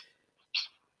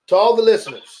to all the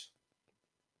listeners,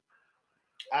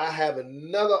 I have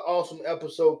another awesome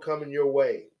episode coming your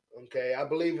way. Okay, I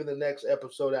believe in the next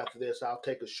episode after this, I'll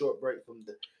take a short break from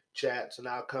the chats and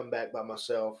I'll come back by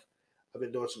myself. I've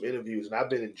been doing some interviews and I've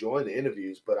been enjoying the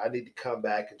interviews, but I need to come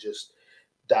back and just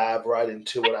dive right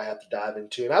into what I have to dive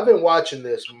into. And I've been watching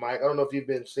this, Mike. I don't know if you've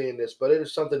been seeing this, but it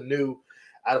is something new.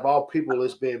 Out of all people,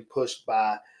 it's being pushed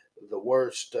by the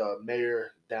worst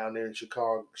mayor down there in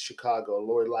Chicago,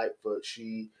 Lori Lightfoot.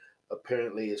 She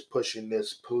apparently is pushing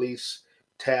this police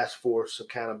task force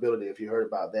accountability. If you heard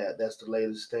about that, that's the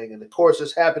latest thing. And of course,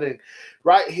 it's happening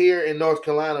right here in North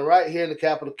Carolina, right here in the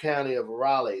capital county of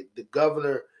Raleigh. The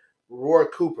governor, Roy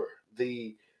Cooper,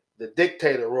 the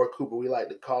dictator, Roy Cooper, we like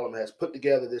to call him, has put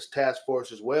together this task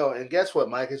force as well. And guess what,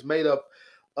 Mike? It's made up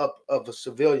of the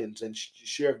civilians. And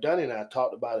Sheriff Dunning and I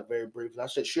talked about it very briefly. I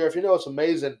said, Sheriff, you know what's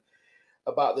amazing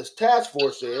about this task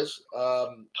force is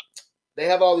they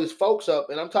have all these folks up,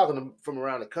 and I'm talking from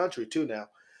around the country too now,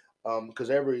 because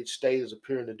every state is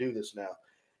appearing to do this now.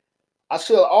 I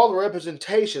see all the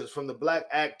representations from the black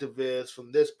activists,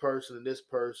 from this person and this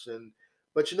person.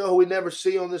 But you know who we never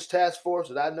see on this task force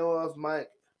that I know of, Mike?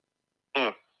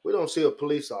 We don't see a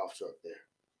police officer up there.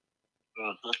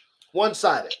 Mm-hmm.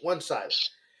 One-sided.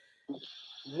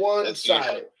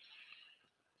 One-sided.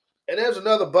 And there's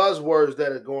another buzzwords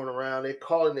that are going around. They're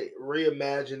calling it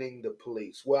reimagining the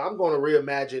police. Well, I'm going to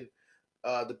reimagine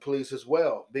the police as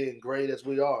well, being great as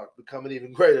we are, becoming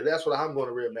even greater. That's what I'm going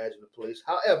to reimagine the police.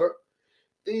 However,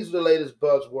 these are the latest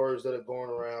buzzwords that are going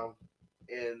around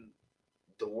in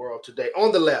the world today.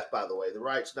 On the left, by the way, the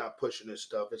right's not pushing this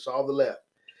stuff. It's all the left.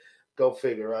 Go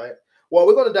figure, right? Well,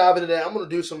 we're going to dive into that. I'm going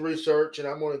to do some research and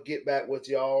I'm going to get back with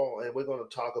y'all and we're going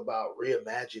to talk about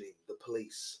reimagining the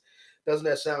police. Doesn't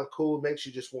that sound cool? It makes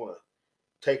you just want to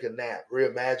take a nap,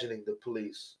 reimagining the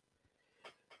police.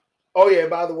 Oh, yeah,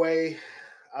 by the way,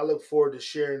 I look forward to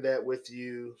sharing that with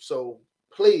you. So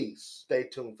please stay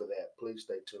tuned for that. Please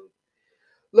stay tuned.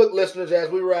 Look, listeners, as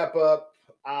we wrap up,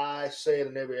 I say it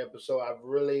in every episode, I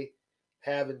really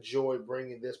have enjoyed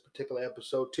bringing this particular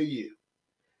episode to you.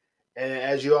 And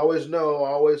as you always know,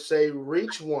 I always say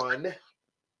reach one,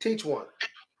 teach one.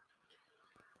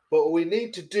 But what we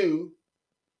need to do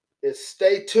is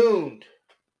stay tuned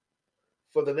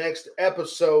for the next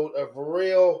episode of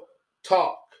Real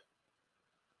Talk.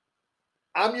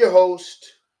 I'm your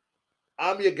host.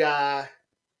 I'm your guy.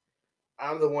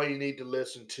 I'm the one you need to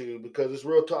listen to because it's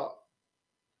Real Talk.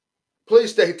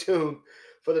 Please stay tuned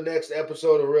for the next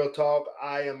episode of Real Talk.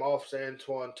 I am Officer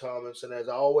Antoine Thomas, and as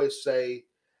I always say,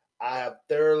 I have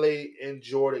thoroughly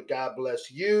enjoyed it. God bless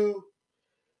you.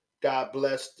 God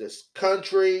bless this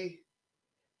country.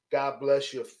 God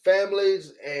bless your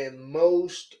families. And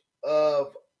most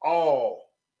of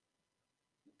all,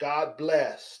 God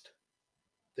blessed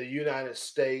the United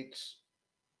States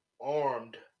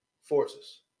Armed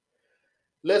Forces.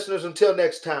 Listeners, until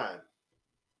next time,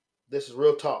 this is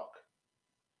Real Talk.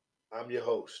 I'm your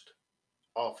host,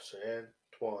 Officer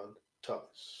Antoine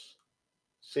Thomas.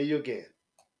 See you again.